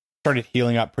I started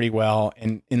healing up pretty well.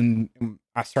 And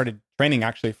I started training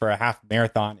actually for a half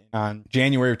marathon on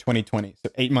January of 2020.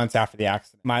 So 8 months after the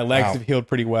accident. My legs have healed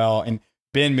pretty well. And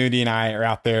Ben Moody and I are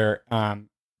out there,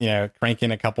 cranking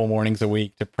a couple mornings a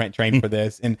week to train for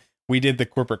this. And we did the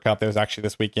corporate cup that was actually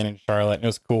this weekend in Charlotte. And it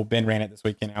was cool. Ben ran it this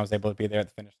weekend. I was able to be there at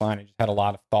the finish line. I just had a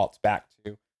lot of thoughts back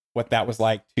to what that was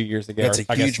like 2 years ago. That's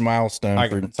a huge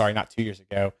milestone. Sorry, not 2 years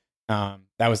ago.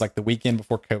 That was like the weekend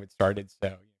before COVID started.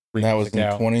 So that was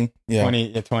in 20. Yeah.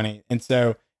 20. And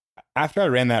so after I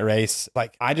ran that race,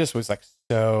 like I just was like,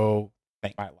 so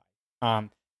thank my life.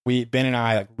 Ben and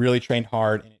I like really trained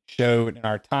hard and it showed in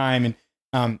our time.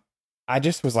 And, I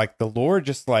just was like, the Lord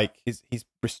just like, he's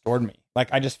restored me. Like,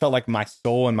 I just felt like my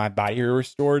soul and my body were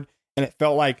restored. And it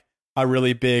felt like a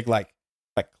really big, like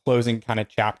closing kind of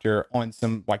chapter on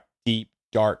some like deep,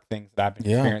 dark things that I've been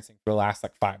experiencing for the last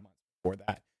like 5 months before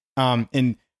that.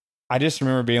 And I just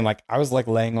remember being like, I was like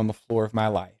laying on the floor of my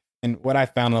life. And what I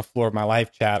found on the floor of my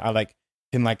life, Chad, I like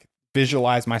can like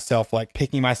visualize myself, like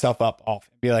picking myself up off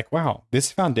and be like, wow,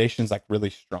 this foundation's like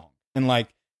really strong. And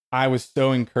like, I was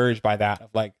so encouraged by that of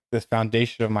like this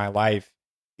foundation of my life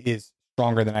is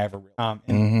stronger than I ever realized.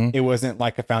 And it wasn't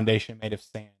like a foundation made of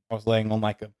sand. I was laying on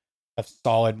like a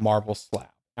solid marble slab.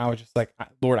 And I was just like,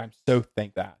 Lord, I'm so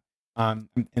thank that. And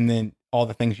then all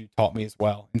the things you taught me as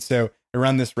well. And so I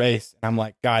run this race and I'm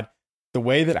like, God, the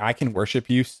way that I can worship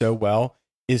you so well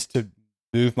is to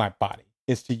move my body,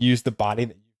 is to use the body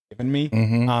that you've given me,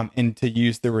 and to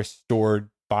use the restored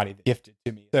body that gifted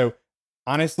to me. So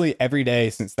honestly, every day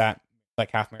since that like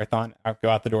half marathon, I go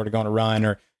out the door to go on a run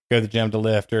or go to the gym to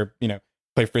lift or,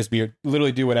 play Frisbee or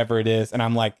literally do whatever it is. And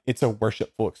I'm like, it's a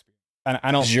worshipful experience. And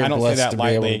I don't say that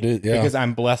lightly because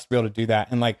I'm blessed to be able to do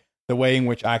that. And like the way in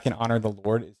which I can honor the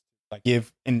Lord is like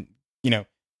give and,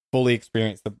 fully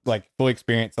experience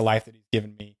the life that he's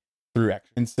given me through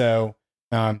action. And so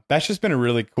that's just been a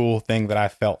really cool thing that I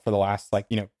felt for the last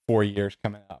 4 years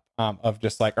coming up of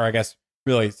just like, or I guess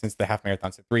really since the half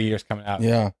marathon, so 3 years coming up,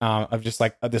 of just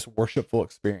like this worshipful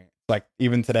experience. Like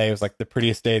even today was like the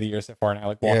prettiest day of the year so far, and I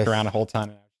like walked around a whole ton,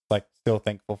 and I was like still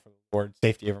thankful for the Lord's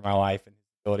safety over my life and his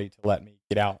ability to let me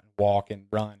get out and walk and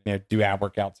run, do ab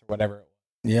workouts or whatever it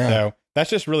was. Yeah, so that's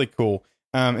just really cool.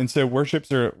 And so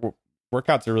workouts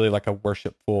are really like a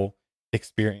worshipful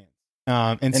experience.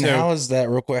 And so how is that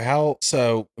real quick?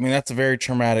 That's a very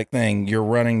traumatic thing. You're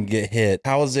running, get hit.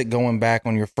 How is it going back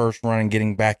on your first run and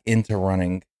getting back into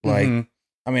running? Like,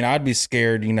 I'd be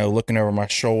scared, looking over my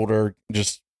shoulder,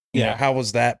 just, how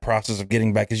was that process of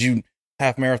getting back? Cause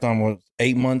half marathon was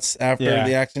 8 months after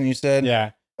the accident, you said?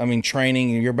 Yeah.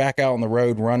 Training, you're back out on the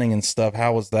road running and stuff.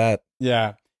 How was that?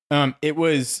 Yeah. I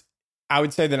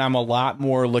would say that I'm a lot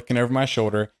more looking over my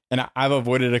shoulder. And I've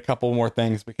avoided a couple more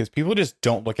things because people just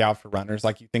don't look out for runners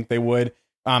like you think they would.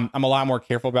 I'm a lot more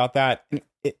careful about that. And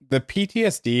the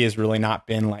PTSD has really not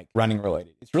been like running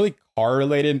related. It's really car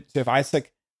related. So if I can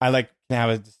have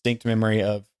a distinct memory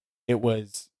of it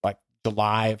was like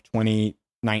July of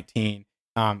 2019.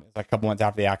 It's like a couple months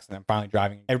after the accident. I'm finally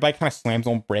driving. Everybody kind of slams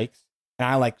on brakes, and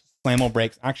I like slam on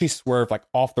brakes. I actually swerve like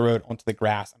off the road onto the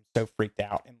grass. I'm so freaked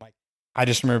out, and like I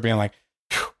just remember being like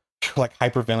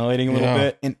hyperventilating a little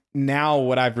bit. And now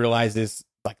what I've realized is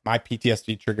like my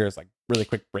PTSD trigger is like really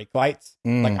quick brake lights.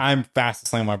 Like I'm fast to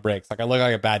slam my brakes. Like I look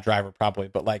like a bad driver probably,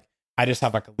 but like I just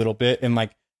have like a little bit. And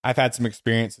like I've had some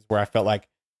experiences where I felt like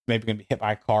maybe gonna be hit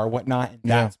by a car or whatnot. And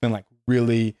that's been like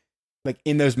really like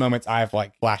in those moments I've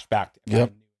like flashed back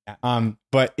to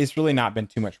but it's really not been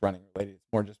too much running related. It's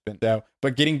more just been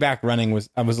but getting back running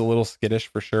I was a little skittish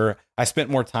for sure. I spent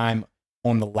more time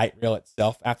on the light rail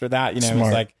itself after that. It's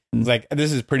like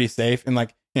this is pretty safe, and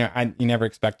like you never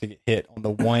expect to get hit on the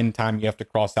one time you have to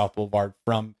cross South Boulevard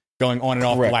from going on and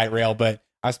off the light rail. But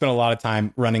I spent a lot of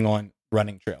time running on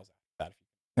running trails after that.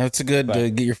 That's good to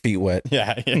get your feet wet.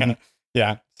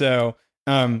 Yeah. So,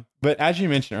 but as you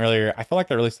mentioned earlier, I feel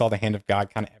like I really saw the hand of God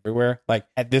kind of everywhere. Like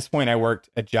at this point, I worked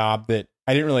a job that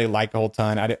I didn't really like a whole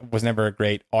ton. I was never a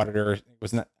great auditor.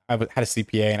 I had a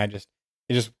CPA, and it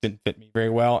just didn't fit me very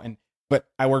well. And but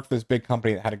I worked for this big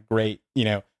company that had a great,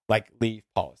 like leave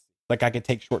policy. Like I could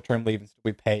take short-term leave and still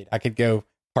be paid. I could go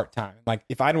part-time. Like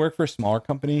if I'd worked for a smaller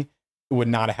company, it would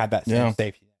not have had that same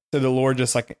safety. So the Lord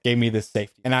just like gave me this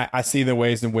safety. And I see the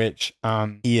ways in which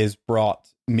he has brought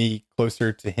me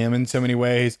closer to him in so many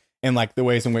ways. And like the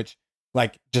ways in which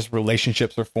like just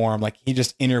relationships are formed. Like he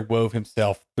just interwove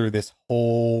himself through this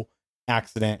whole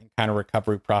accident and kind of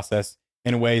recovery process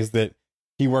in ways that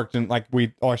he worked in. Like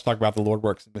we always talk about, the Lord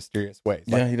works in mysterious ways.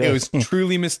 Like, he does. It was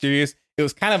truly mysterious. It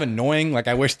was kind of annoying. Like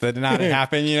I wish that did not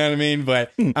happen. You know what I mean?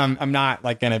 But I'm not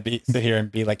like going to sit here and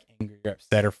be like angry or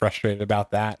upset or frustrated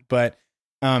about that. But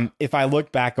if I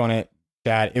look back on it,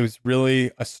 Chad, it was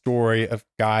really a story of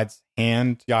God's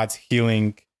hand, God's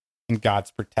healing, and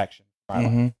God's protection for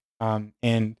my life.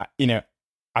 And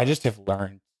I just have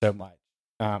learned so much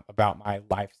about my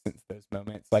life since those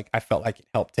moments. Like I felt like it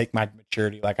helped take my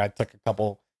maturity. Like I took a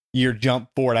couple year jump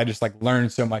forward. I just like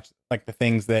learned so much. Like the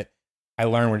things that I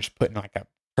learned were just putting like a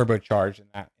turbocharge in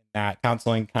that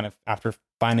counseling. Kind of after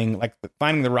finding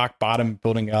the rock bottom,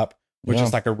 building up, which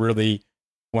is like a really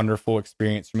wonderful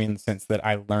experience for me in the sense that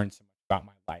I learned so much about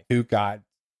my life, who God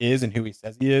is and who he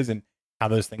says he is, and how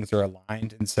those things are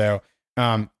aligned. And so,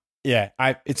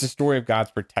 it's a story of God's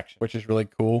protection, which is really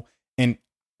cool. And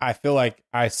I feel like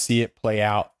I see it play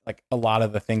out like a lot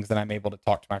of the things that I'm able to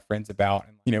talk to my friends about.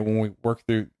 And, when we work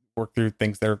through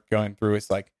things they're going through, it's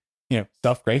like,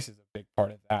 self-grace is a big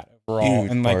part of that overall.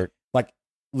 Huge and part. like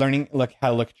learning how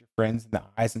to look at your friends in the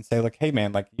eyes and say like, hey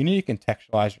man, like you need to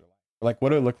contextualize your life. Like what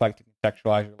do it look like to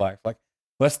contextualize your life? Like,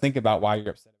 let's think about why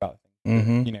you're upset about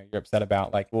things. You're upset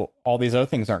about like, well, all these other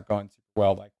things aren't going super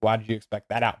well. Like, why did you expect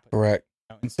that output? Correct.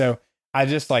 And so I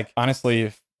just like,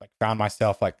 honestly, found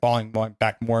myself like going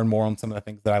back more and more on some of the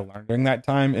things that I learned during that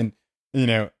time. And,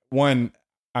 one,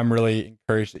 I'm really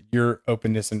encouraged that your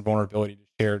openness and vulnerability to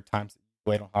share times that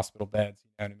you laid on hospital beds, you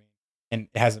know what I mean? And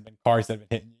it hasn't been cars that have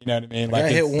been hitting, you know what I mean? Like I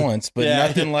hit once, but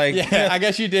nothing like. Yeah, I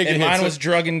guess you did. And mine was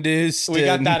drug induced. We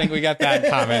got that in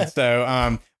common.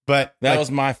 So, but that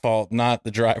was my fault, not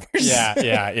the driver's.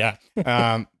 Yeah.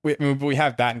 We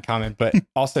have that in common, but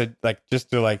also like just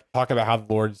to like talk about how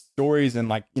the Lord's stories and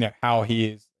like how he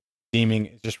is redeeming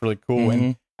is just really cool.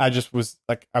 And I was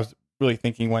really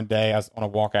thinking one day, I was on a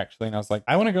walk actually, and I was like,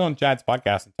 I want to go on Chad's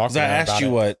podcast and talk. I asked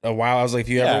you a while. I was like, if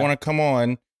you ever want to come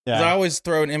on. Yeah. I always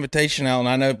throw an invitation out,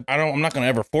 and I'm not going to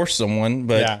ever force someone,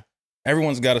 but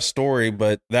everyone's got a story,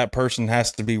 but that person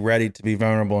has to be ready to be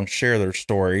vulnerable and share their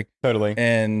story. Totally.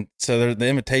 And so the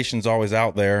invitation's always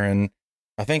out there. And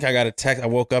I think I got a text. I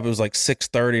woke up, it was like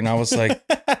 6:30, and I was like,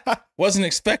 wasn't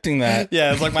expecting that. Yeah,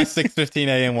 it was like my 6:15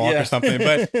 a.m. walk or something.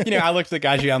 But, I looked at the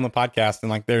guys you had on the podcast, and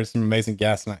like there's some amazing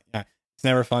guests. And it's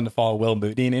never fun to follow Will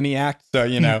Moody in any act.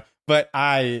 So, But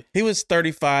he was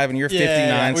 35 and you're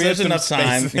 59, so there's enough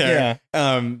time. There.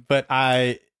 Yeah. But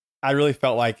I really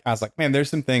felt like, I was like, man, there's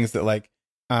some things that like,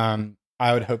 I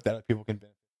would hope that other people can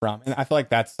benefit from. And I feel like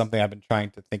that's something I've been trying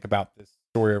to think about this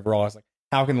story overall. I was like,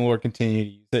 how can the Lord continue to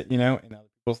use it, in other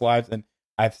people's lives? And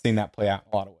I've seen that play out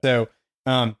in a lot of ways. So,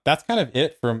 that's kind of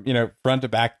it from, front to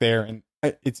back there. And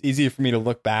it's easier for me to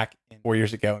look back 4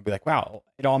 years ago and be like, wow,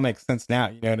 it all makes sense now.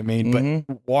 You know what I mean?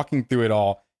 But walking through it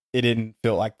all, it didn't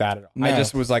feel like that at all. No.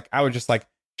 I was just like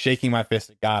shaking my fist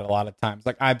at God a lot of times.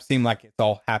 Like I seem like it's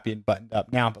all happy and buttoned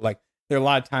up now, but like there are a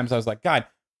lot of times I was like, God,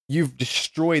 you've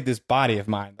destroyed this body of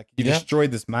mine. Like you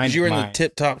destroyed this mind. You were in the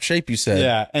tip top shape, you said.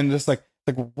 Yeah. And just like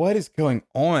what is going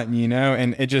on,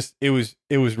 And it was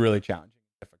really challenging,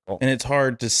 difficult. And it's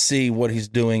hard to see what he's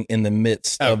doing in the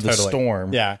midst of the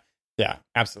storm. Yeah. Yeah,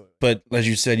 absolutely. But as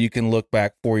you said, you can look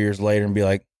back 4 years later and be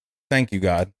like, thank you,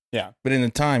 God. Yeah. But in the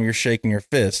time, you're shaking your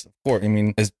fist. Of course. I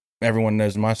mean, as everyone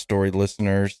knows my story,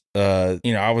 listeners, for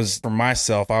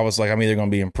myself, I was like, I'm either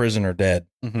going to be in prison or dead.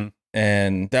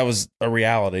 And that was a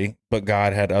reality. But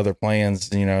God had other plans,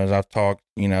 as I've talked,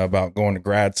 about going to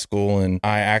grad school. And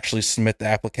I actually submit the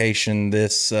application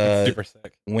this super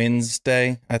sick.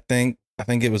 Wednesday, I think. I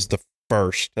think it was the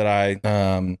first that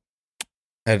I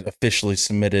had officially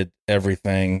submitted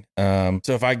everything. So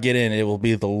if I get in, it will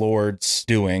be the Lord's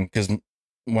doing, because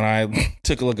when I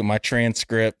took a look at my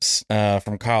transcripts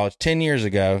from college 10 years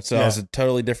ago, so I was a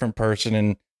totally different person,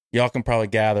 and y'all can probably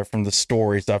gather from the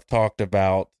stories I've talked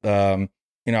about. I'll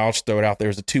just throw it out there.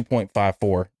 It was a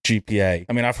 2.54 GPA.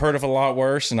 I mean, I've heard of a lot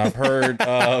worse, and I've heard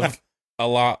of a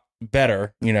lot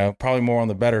better, probably more on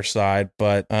the better side.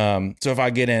 But so if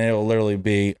I get in, it will literally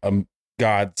be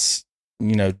God's,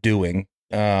 doing.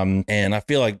 And I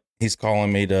feel like he's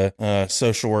calling me to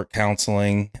social work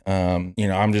counseling.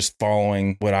 I'm just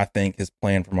following what I think his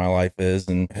plan for my life is,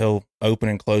 and he'll open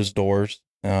and close doors.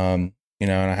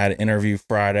 and I had an interview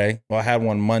Friday. Well, I had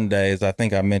one Monday, as I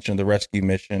think I mentioned, the rescue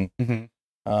mission.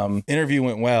 Interview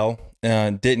went well.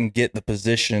 Didn't get the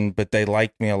position, but they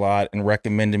liked me a lot and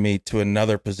recommended me to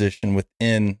another position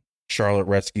within Charlotte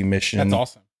Rescue Mission.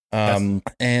 That's awesome.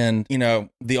 And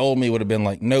the old me would have been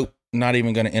like, nope, not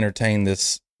even going to entertain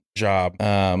this job.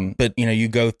 But you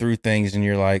go through things and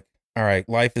you're like, all right,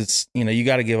 life is, you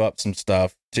got to give up some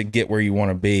stuff to get where you want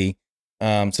to be.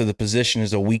 So the position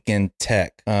is a weekend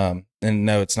tech. And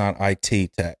no, it's not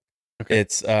IT tech. Okay.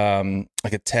 It's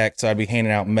like a tech. So I'd be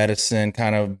handing out medicine,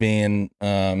 kind of being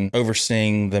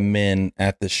overseeing the men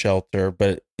at the shelter,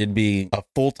 but it'd be a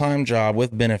full-time job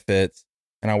with benefits.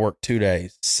 And I work 2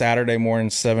 days, Saturday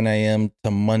morning, 7 a.m. to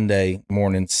Monday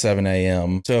morning, 7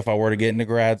 a.m. So if I were to get into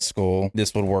grad school,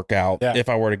 this would work out. Yeah. If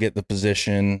I were to get the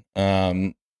position,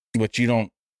 which I don't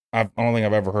think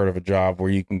I've ever heard of a job where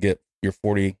you can get your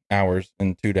 40 hours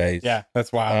in 2 days. Yeah,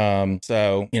 that's wild.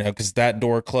 So, because that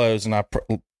door closed and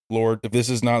Lord, if this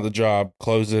is not the job,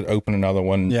 close it, open another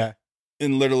one. Yeah.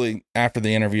 And literally after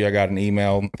the interview, I got an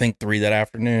email, I think 3 that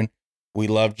afternoon. We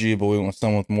loved you, but we want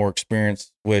someone with more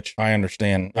experience, which I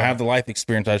understand. Yeah. I have the life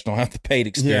experience. I just don't have the paid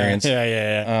experience.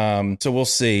 Yeah. So we'll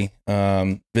see.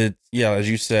 But yeah, as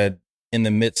you said, in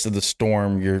the midst of the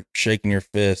storm, you're shaking your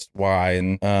fist. Why?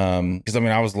 And because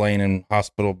I was laying in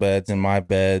hospital beds, in my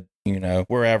bed,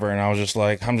 wherever, and I was just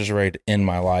like, I'm just ready to end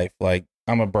my life. Like,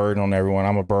 I'm a burden on everyone.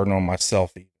 I'm a burden on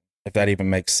myself, if that even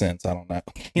makes sense. I don't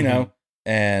know,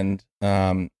 and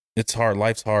it's hard.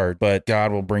 Life's hard, but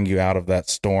God will bring you out of that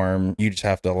storm. You just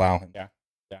have to allow Him. Yeah.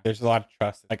 There's a lot of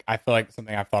trust. Like, I feel like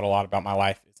something I've thought a lot about my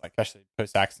life is like, especially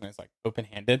post accident, is like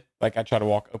open-handed. Like, I try to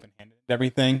walk open-handed at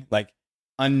everything, like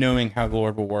unknowing how the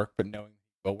Lord will work, but knowing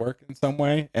He will work in some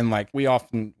way. And like, we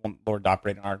often want the Lord to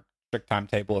operate in our strict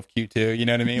timetable of Q2, you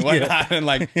know what I mean? Whatnot. And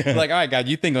like, all right, God,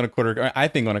 you think on a quarter, I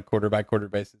think on a quarter by quarter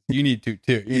basis. You need to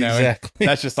too, Exactly. And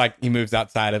that's just like, He moves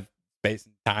outside of space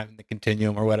and time and the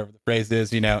continuum or whatever the phrase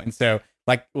is, And so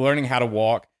like learning how to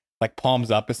walk, like palms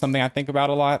up is something I think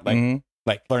about a lot. Like,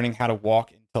 like learning how to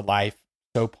walk into life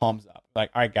so palms up.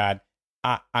 Like, all right, God,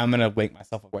 I'm going to wake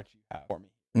myself up what you have for me.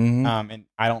 And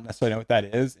I don't necessarily know what that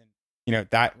is. And,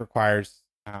 that requires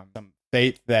some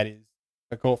faith that is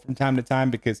difficult from time to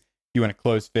time, because you want to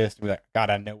close fist and be like,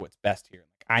 God, I know what's best here.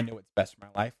 Like, I know what's best for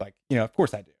my life. Like, of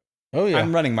course I do. Oh yeah.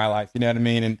 I'm running my life. You know what I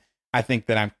mean? And I think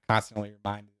that I'm constantly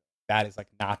reminded that is like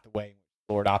not the way in which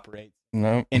the Lord operates.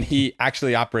 No. And He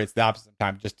actually operates the opposite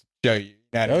sometimes just to show you.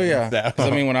 Yeah. Because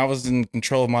when I was in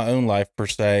control of my own life, per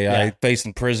se, I faced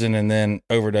in prison and then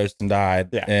overdosed and died.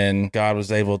 Yeah. And God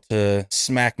was able to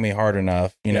smack me hard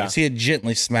enough, because He had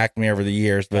gently smacked me over the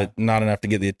years, but not enough to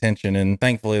get the attention. And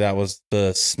thankfully, that was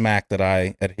the smack that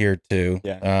I adhered to.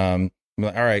 Yeah. I'm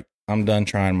like, all right, I'm done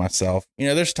trying myself.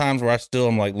 There's times where I still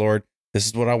am like, Lord, this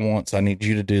is what I want, so I need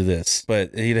you to do this.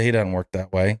 But He doesn't work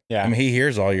that way. Yeah. He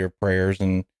hears all your prayers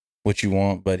and what you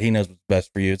want, but He knows what's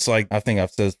best for you. It's like, I think I've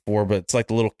said this before, but it's like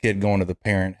the little kid going to the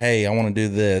parent, hey, I want to do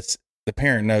this. The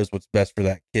parent knows what's best for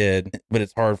that kid, but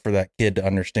it's hard for that kid to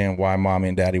understand why mommy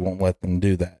and daddy won't let them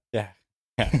do that.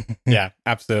 Yeah,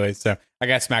 absolutely. So I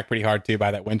got smacked pretty hard too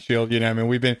by that windshield.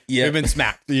 We've been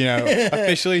smacked,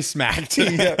 officially smacked.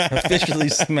 Officially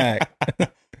smacked.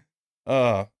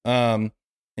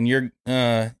 And you're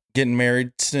getting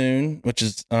married soon, which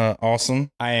is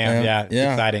awesome. I am. It's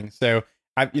exciting. So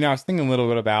I was thinking a little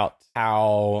bit about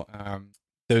how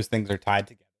those things are tied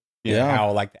together.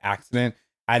 How like the accident,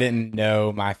 I didn't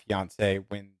know my fiance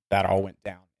when that all went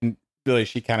down. And really,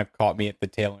 she kind of caught me at the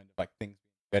tail end of like things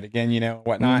being good again,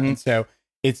 whatnot. And so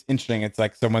it's interesting. It's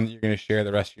like someone that you're going to share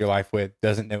the rest of your life with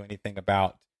doesn't know anything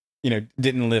about,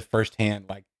 didn't live firsthand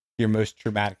like your most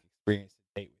traumatic experience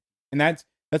to date with. And that's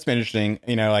been interesting.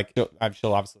 Like she'll obviously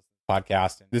listen to the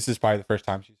podcast, and this is probably the first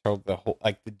time she's heard the whole,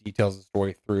 like the details of the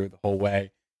story through the whole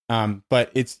way.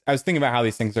 But I was thinking about how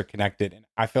these things are connected, and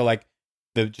I feel like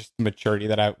the maturity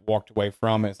that I walked away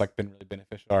from has like been really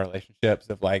beneficial to our relationships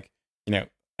of like, like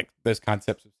those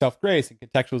concepts of self-grace and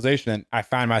contextualization. And I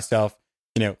find myself,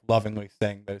 lovingly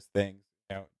saying those things,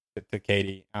 to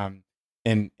Katie, and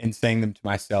saying them to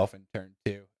myself in turn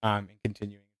too, and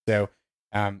continuing. So,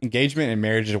 engagement in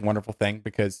marriage is a wonderful thing,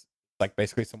 because like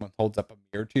basically someone holds up a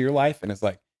mirror to your life and is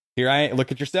like, here, I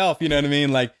look at yourself, you know what I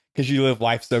mean? Like, cause you live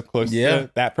life so close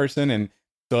to that person and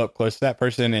still up close to that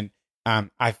person. And,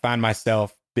 I find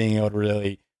myself being able to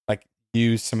really like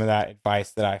use some of that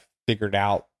advice that I figured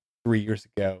out 3 years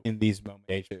ago in these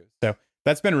moments. So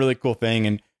that's been a really cool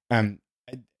thing. And,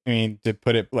 to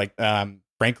put it like,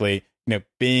 frankly,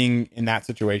 being in that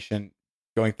situation,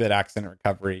 going through that accident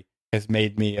recovery has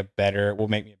made me will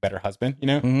make me a better husband,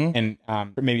 and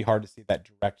it may be hard to see that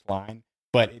direct line,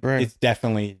 but Right. it's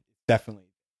definitely.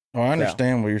 Oh, I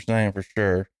understand what you're saying for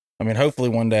sure. I mean, hopefully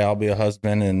one day I'll be a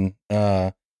husband, and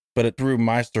but through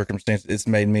my circumstances, it's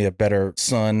made me a better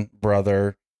son,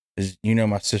 brother. Is you know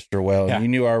my sister well, and Yeah. you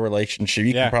knew our relationship.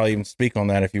 You Yeah. can probably even speak on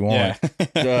that if you want.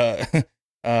 Yeah.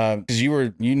 Because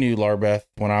you knew Larbeth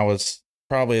when I was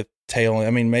probably a tail. I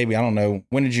mean, maybe I don't know.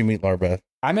 When did you meet Larbeth?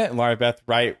 I met Larbeth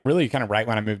really kind of right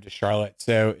when I moved to Charlotte.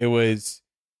 So it was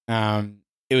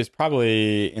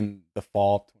probably in the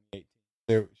fall of 2018.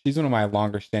 So she's one of my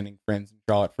longer standing friends in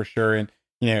Charlotte for sure. And,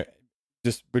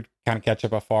 just would kind of catch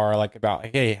up afar, like about,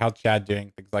 like, hey, how's Chad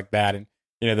doing? Things like that. And,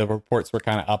 the reports were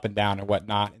kind of up and down and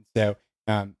whatnot. And so,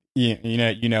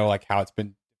 like how it's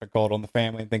been difficult on the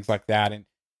family and things like that. And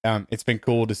it's been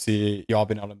cool to see y'all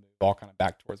been able to move all kind of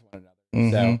back towards one another.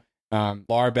 Mm-hmm. So,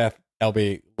 Larbeth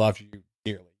LB loves you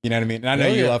dearly. You know what I mean? And I know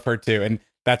Oh, you yeah. love her too. And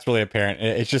that's really apparent.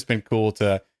 It's just been cool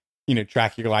to,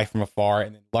 track your life from afar.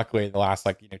 And then luckily the last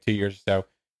 2 years or so,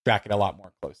 track it a lot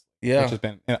more closely. Yeah. Which has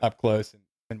been up close and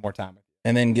spend more time with you.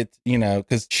 And then get,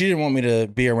 because she didn't want me to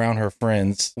be around her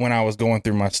friends when I was going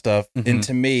through my stuff. Mhm. And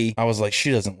to me, I was like, she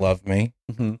doesn't love me,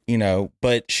 Mm-hmm.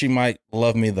 But she might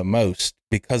love me the most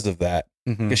because of that.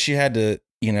 Mm-hmm. Because she had to,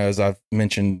 as I've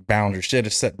mentioned, boundaries. She had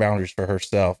to set boundaries for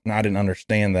herself. And I didn't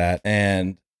understand that.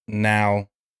 And now,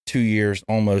 2 years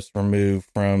almost removed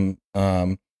from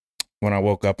when I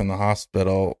woke up in the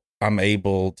hospital, I'm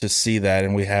able to see that.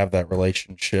 And we have that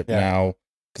relationship now.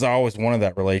 Because I always wanted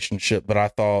that relationship, but I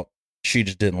thought she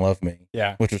just didn't love me.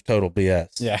 Yeah. Which was total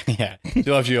BS. Yeah. She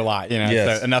loves you a lot,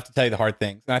 Yes. so enough to tell you the hard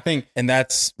things. And I think, and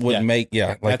that's what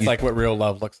that's like what real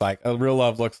love looks like. Real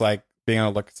love looks like being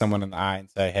able to look at someone in the eye and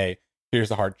say, hey, here's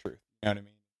the hard truth. You know what I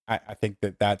mean? I think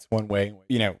that's one way,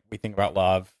 we think about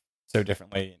love so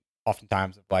differently.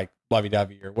 Oftentimes of like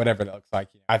lovey-dovey or whatever that looks like.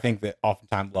 I think that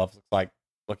oftentimes love looks like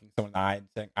looking someone in the eye and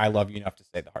saying, I love you enough to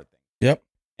say the hard thing. Yep.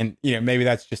 And, maybe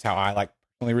that's just how I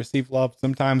personally receive love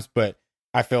sometimes, but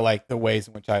I feel like the ways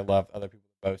in which I love other people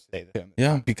both say that.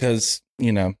 Yeah, because,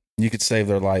 you could save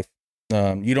their life.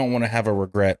 You don't want to have a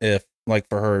regret if, like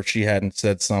for her, she hadn't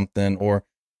said something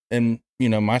and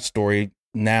my story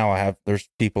now there's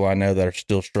people I know that are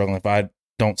still struggling. If I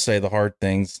don't say the hard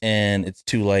things and it's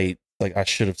too late, like I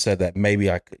should have said that. Maybe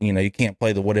I could, you can't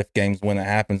play the what if games when it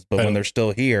happens, but when they're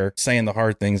still here, saying the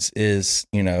hard things is,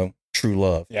 true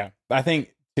love. Yeah. I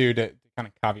think too, to kind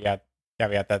of caveat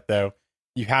that though,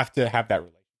 you have to have that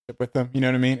relationship with them. You know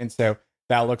what I mean? And so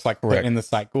that looks like putting in the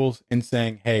cycles and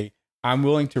saying, hey, I'm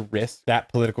willing to risk that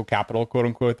political capital, quote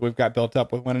unquote, that we've got built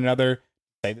up with one another.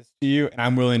 Say this to you, and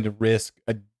I'm willing to risk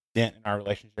a dent in our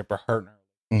relationship or hurt in our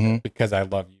relationship because I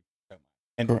love you so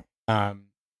much. And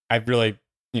I've really,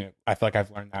 I feel like I've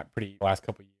learned that pretty the last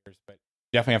couple of years, but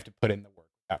you definitely have to put in the work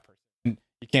with that person. And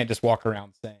you can't just walk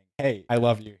around saying, hey, I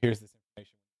love you. Here's this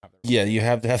information. Yeah, you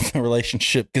have to have the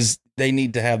relationship because they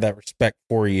need to have that respect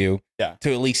for you to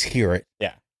at least hear it.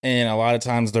 Yeah. And a lot of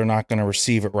times they're not going to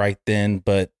receive it right then,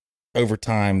 but over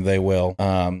time they will.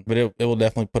 But it will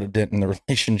definitely put a dent in the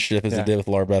relationship as it did with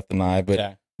Larbeth and I.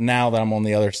 But now that I'm on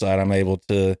the other side, I'm able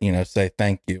to, say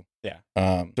thank you.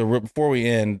 Yeah. So before we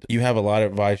end, you have a lot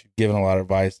of advice. You've given a lot of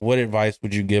advice. What advice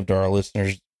would you give to our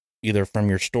listeners, either from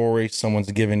your story,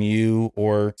 someone's given you,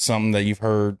 or something that you've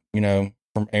heard,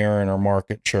 from Aaron or Mark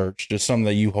at church, just something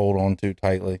that you hold on to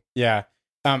tightly? Yeah.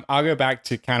 I'll go back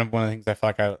to kind of one of the things I feel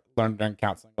like I learned during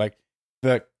counseling. Like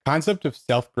the concept of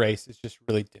self-grace is just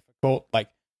really difficult,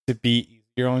 to be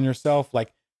easier on yourself.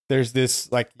 Like there's this,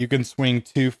 you can swing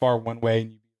too far one way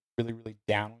and you be really, really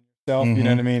down on yourself. You know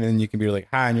what I mean? And you can be really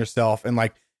high on yourself. And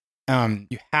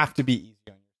you have to be easy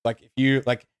on yourself. If you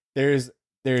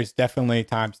there's definitely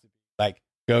times to be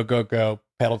go,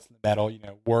 pedal to the metal,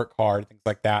 work hard, things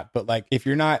like that. But if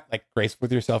you're not graceful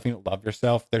with yourself, you don't love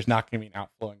yourself, there's not going to be an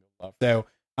outflowing of love. So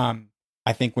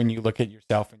I think when you look at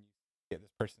yourself and you get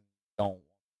this person you don't want to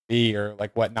be or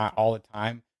whatnot all the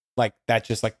time, that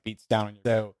just beats down on you.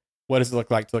 So what does it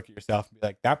look like to look at yourself and be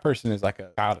like, that person is like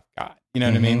a child of God? You know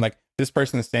what I mean? This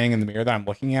person is standing in the mirror that I'm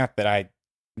looking at that I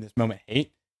in this moment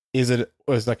hate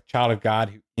was like a child of God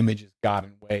who images God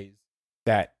in ways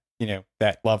that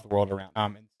that love the world around.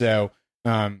 And so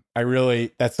I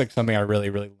really, that's something I really,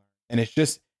 really learned. And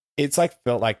it's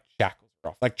felt like shackles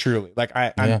were off, truly,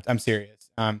 I'm serious.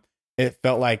 It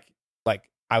felt like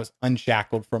I was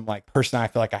unshackled from person I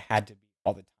feel like I had to be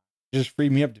all the time. It just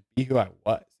freed me up to be who I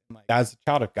was. And as a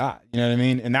child of God, you know what I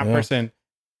mean? And that person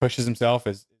pushes himself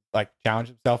as challenge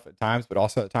himself at times, but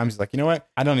also at times he's like, you know what?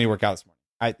 I don't need to work out this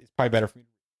morning. It's probably better for me.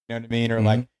 You know what I mean?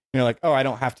 Or oh, I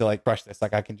don't have to crush this.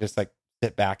 I can just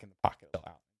sit back in the pocket and chill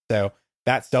out. So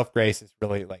that self-grace has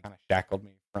really kind of shackled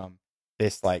me from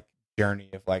this journey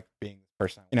of being this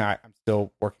person. I'm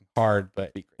still working hard,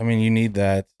 but I mean, you need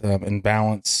that, and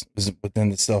balance is within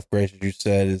the self-grace, as you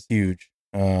said, is huge.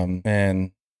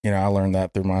 And I learned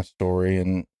that through my story.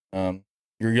 And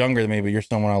you're younger than me, but you're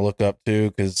someone I look up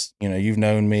to because you've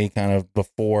known me kind of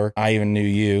before I even knew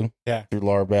you. Yeah. Through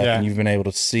Laura Beth, Yeah. and you've been able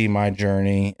to see my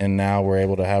journey, and now we're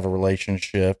able to have a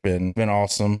relationship, and it's been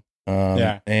awesome.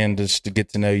 And just to get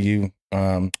to know you,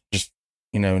 just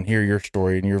and hear your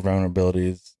story and your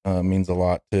vulnerabilities means a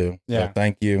lot too. Yeah. So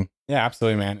thank you. Yeah,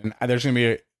 absolutely, man. And there's going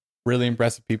to be really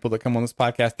impressive people that come on this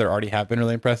podcast. There already have been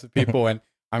really impressive people, and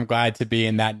I'm glad to be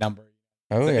in that number.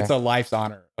 It's a life's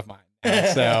honor of mine.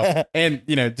 So, and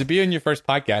to be in your first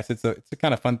podcast, it's a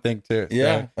kind of fun thing too.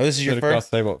 Yeah. So, this is your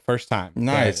first time.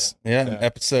 Nice. So, yeah.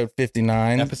 Episode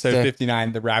 59. Episode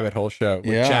 59, the Rabbit Hole Show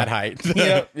with Chad Height.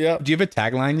 Yep. Do you have a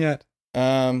tagline yet?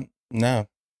 No.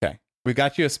 Okay. We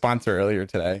got you a sponsor earlier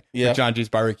today. Yeah. John G's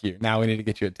Barbecue. Now we need to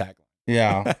get you a tagline.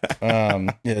 Yeah.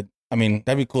 Yeah. I mean,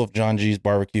 that'd be cool if John G's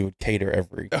Barbecue would cater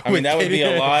every. I mean, that would be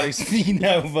a lot,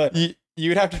 but you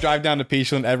would have to drive down to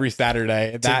Peachland every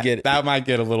Saturday. That might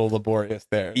get a little laborious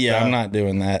there. Yeah, so. I'm not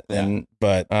doing that.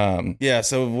 Yeah.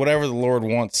 So whatever the Lord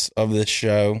wants of this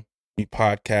show,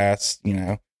 podcast,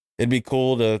 it'd be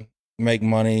cool to make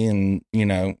money, and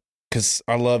because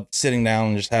I love sitting down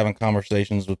and just having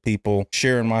conversations with people,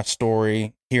 sharing my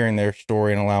story, hearing their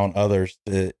story, and allowing others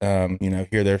to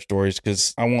hear their stories,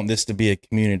 because I want this to be a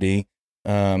community.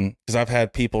 Because I've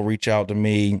had people reach out to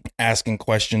me asking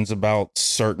questions about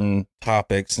certain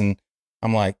topics, and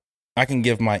I'm like, I can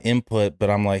give my input, but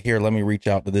I'm like, here, let me reach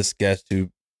out to this guest who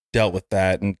dealt with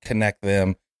that and connect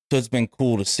them. So it's been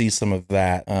cool to see some of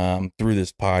that through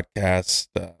this podcast.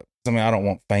 I mean, I don't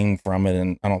want fame from it,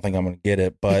 and I don't think I'm going to get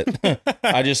it, but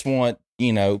I just want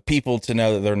people to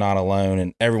know that they're not alone,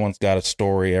 and everyone's got a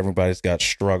story. Everybody's got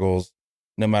struggles,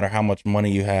 no matter how much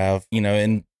money you have,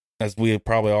 and as we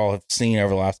probably all have seen over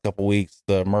the last couple of weeks,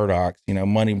 the Murdochs,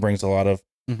 money brings a lot of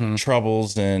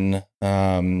troubles, and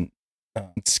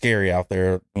it's scary out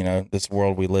there. This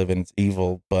world we live in, it's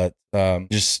evil, but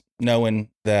just knowing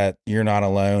that you're not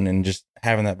alone, and just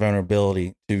having that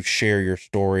vulnerability to share your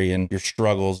story and your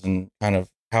struggles, and kind of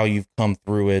how you've come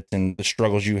through it, and the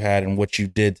struggles you had, and what you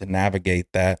did to navigate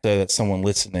that, so that someone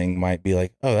listening might be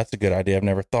like, oh, that's a good idea. I've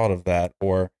never thought of that.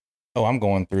 Or, oh, I'm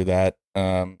going through that.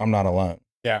 I'm not alone.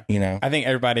 Yeah. I think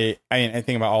everybody, I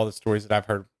think about all the stories that I've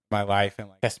heard in my life, and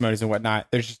like testimonies and whatnot,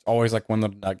 there's just always like one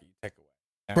little nugget you take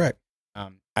away. Correct.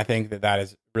 I think that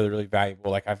is really, really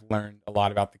valuable. Like, I've learned a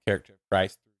lot about the character of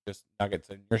Christ through just nuggets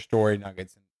in your story,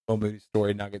 nuggets in Will Moody's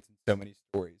story, nuggets in so many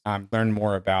stories. Learn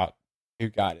more about who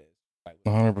God is.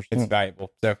 100%. It's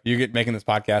valuable. So if you get making this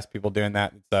podcast, people doing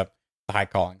that, it's a high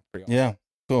calling for you. Yeah.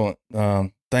 Cool.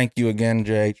 Thank you again,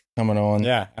 Jay, for coming on.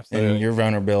 Yeah, absolutely. And your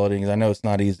vulnerability, because I know it's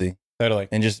not easy. Totally.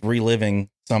 And just reliving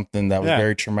something that was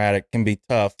very traumatic can be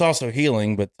tough. It's also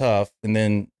healing, but tough. And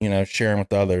then, sharing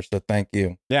with others. So thank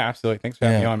you. Yeah, absolutely. Thanks for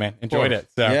having me on, man. Enjoyed it.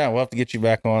 So yeah, we'll have to get you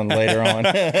back on later on.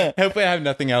 Hopefully I have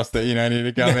nothing else that, I need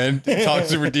to come in and talk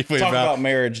super deeply talk about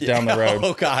marriage down the road.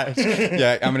 Oh, gosh.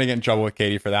 Yeah, I'm going to get in trouble with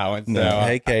Katie for that one. So,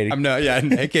 hey, Katie.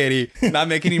 Hey, Katie. Not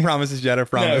making any promises yet, I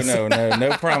promise.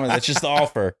 No promise. It's just the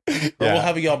offer. But we'll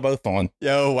have y'all both on.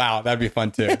 Oh, wow. That'd be fun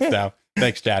too. So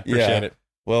thanks, Chad. Appreciate it.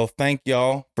 Well, thank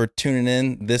y'all for tuning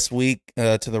in this week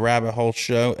to the Rabbit Hole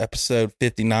Show, episode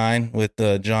 59 with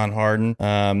John Hardin.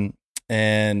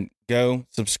 And go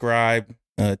subscribe,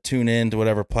 tune in to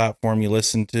whatever platform you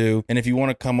listen to. And if you want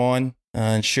to come on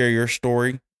and share your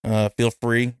story, feel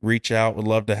free, reach out. Would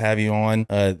love to have you on.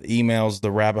 The email's the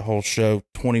Rabbit Hole Show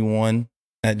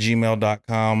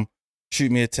 21@gmail.com.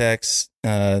 Shoot me a text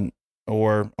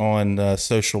or on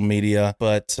social media.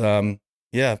 But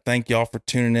yeah, thank y'all for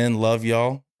tuning in. Love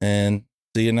y'all, and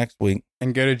see you next week.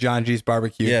 And go to John G's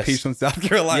Barbecue, Peachland, South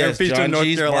Carolina. Yes, John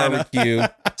G's Barbecue,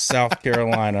 South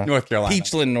Carolina. North Carolina.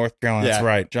 Peachland, North Carolina. Yeah. That's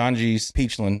right. John G's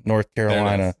Peachland, North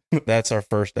Carolina. That's our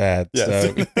first ad.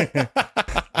 Yes. So.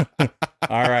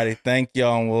 All righty. Thank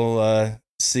y'all, and we'll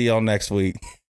see y'all next week.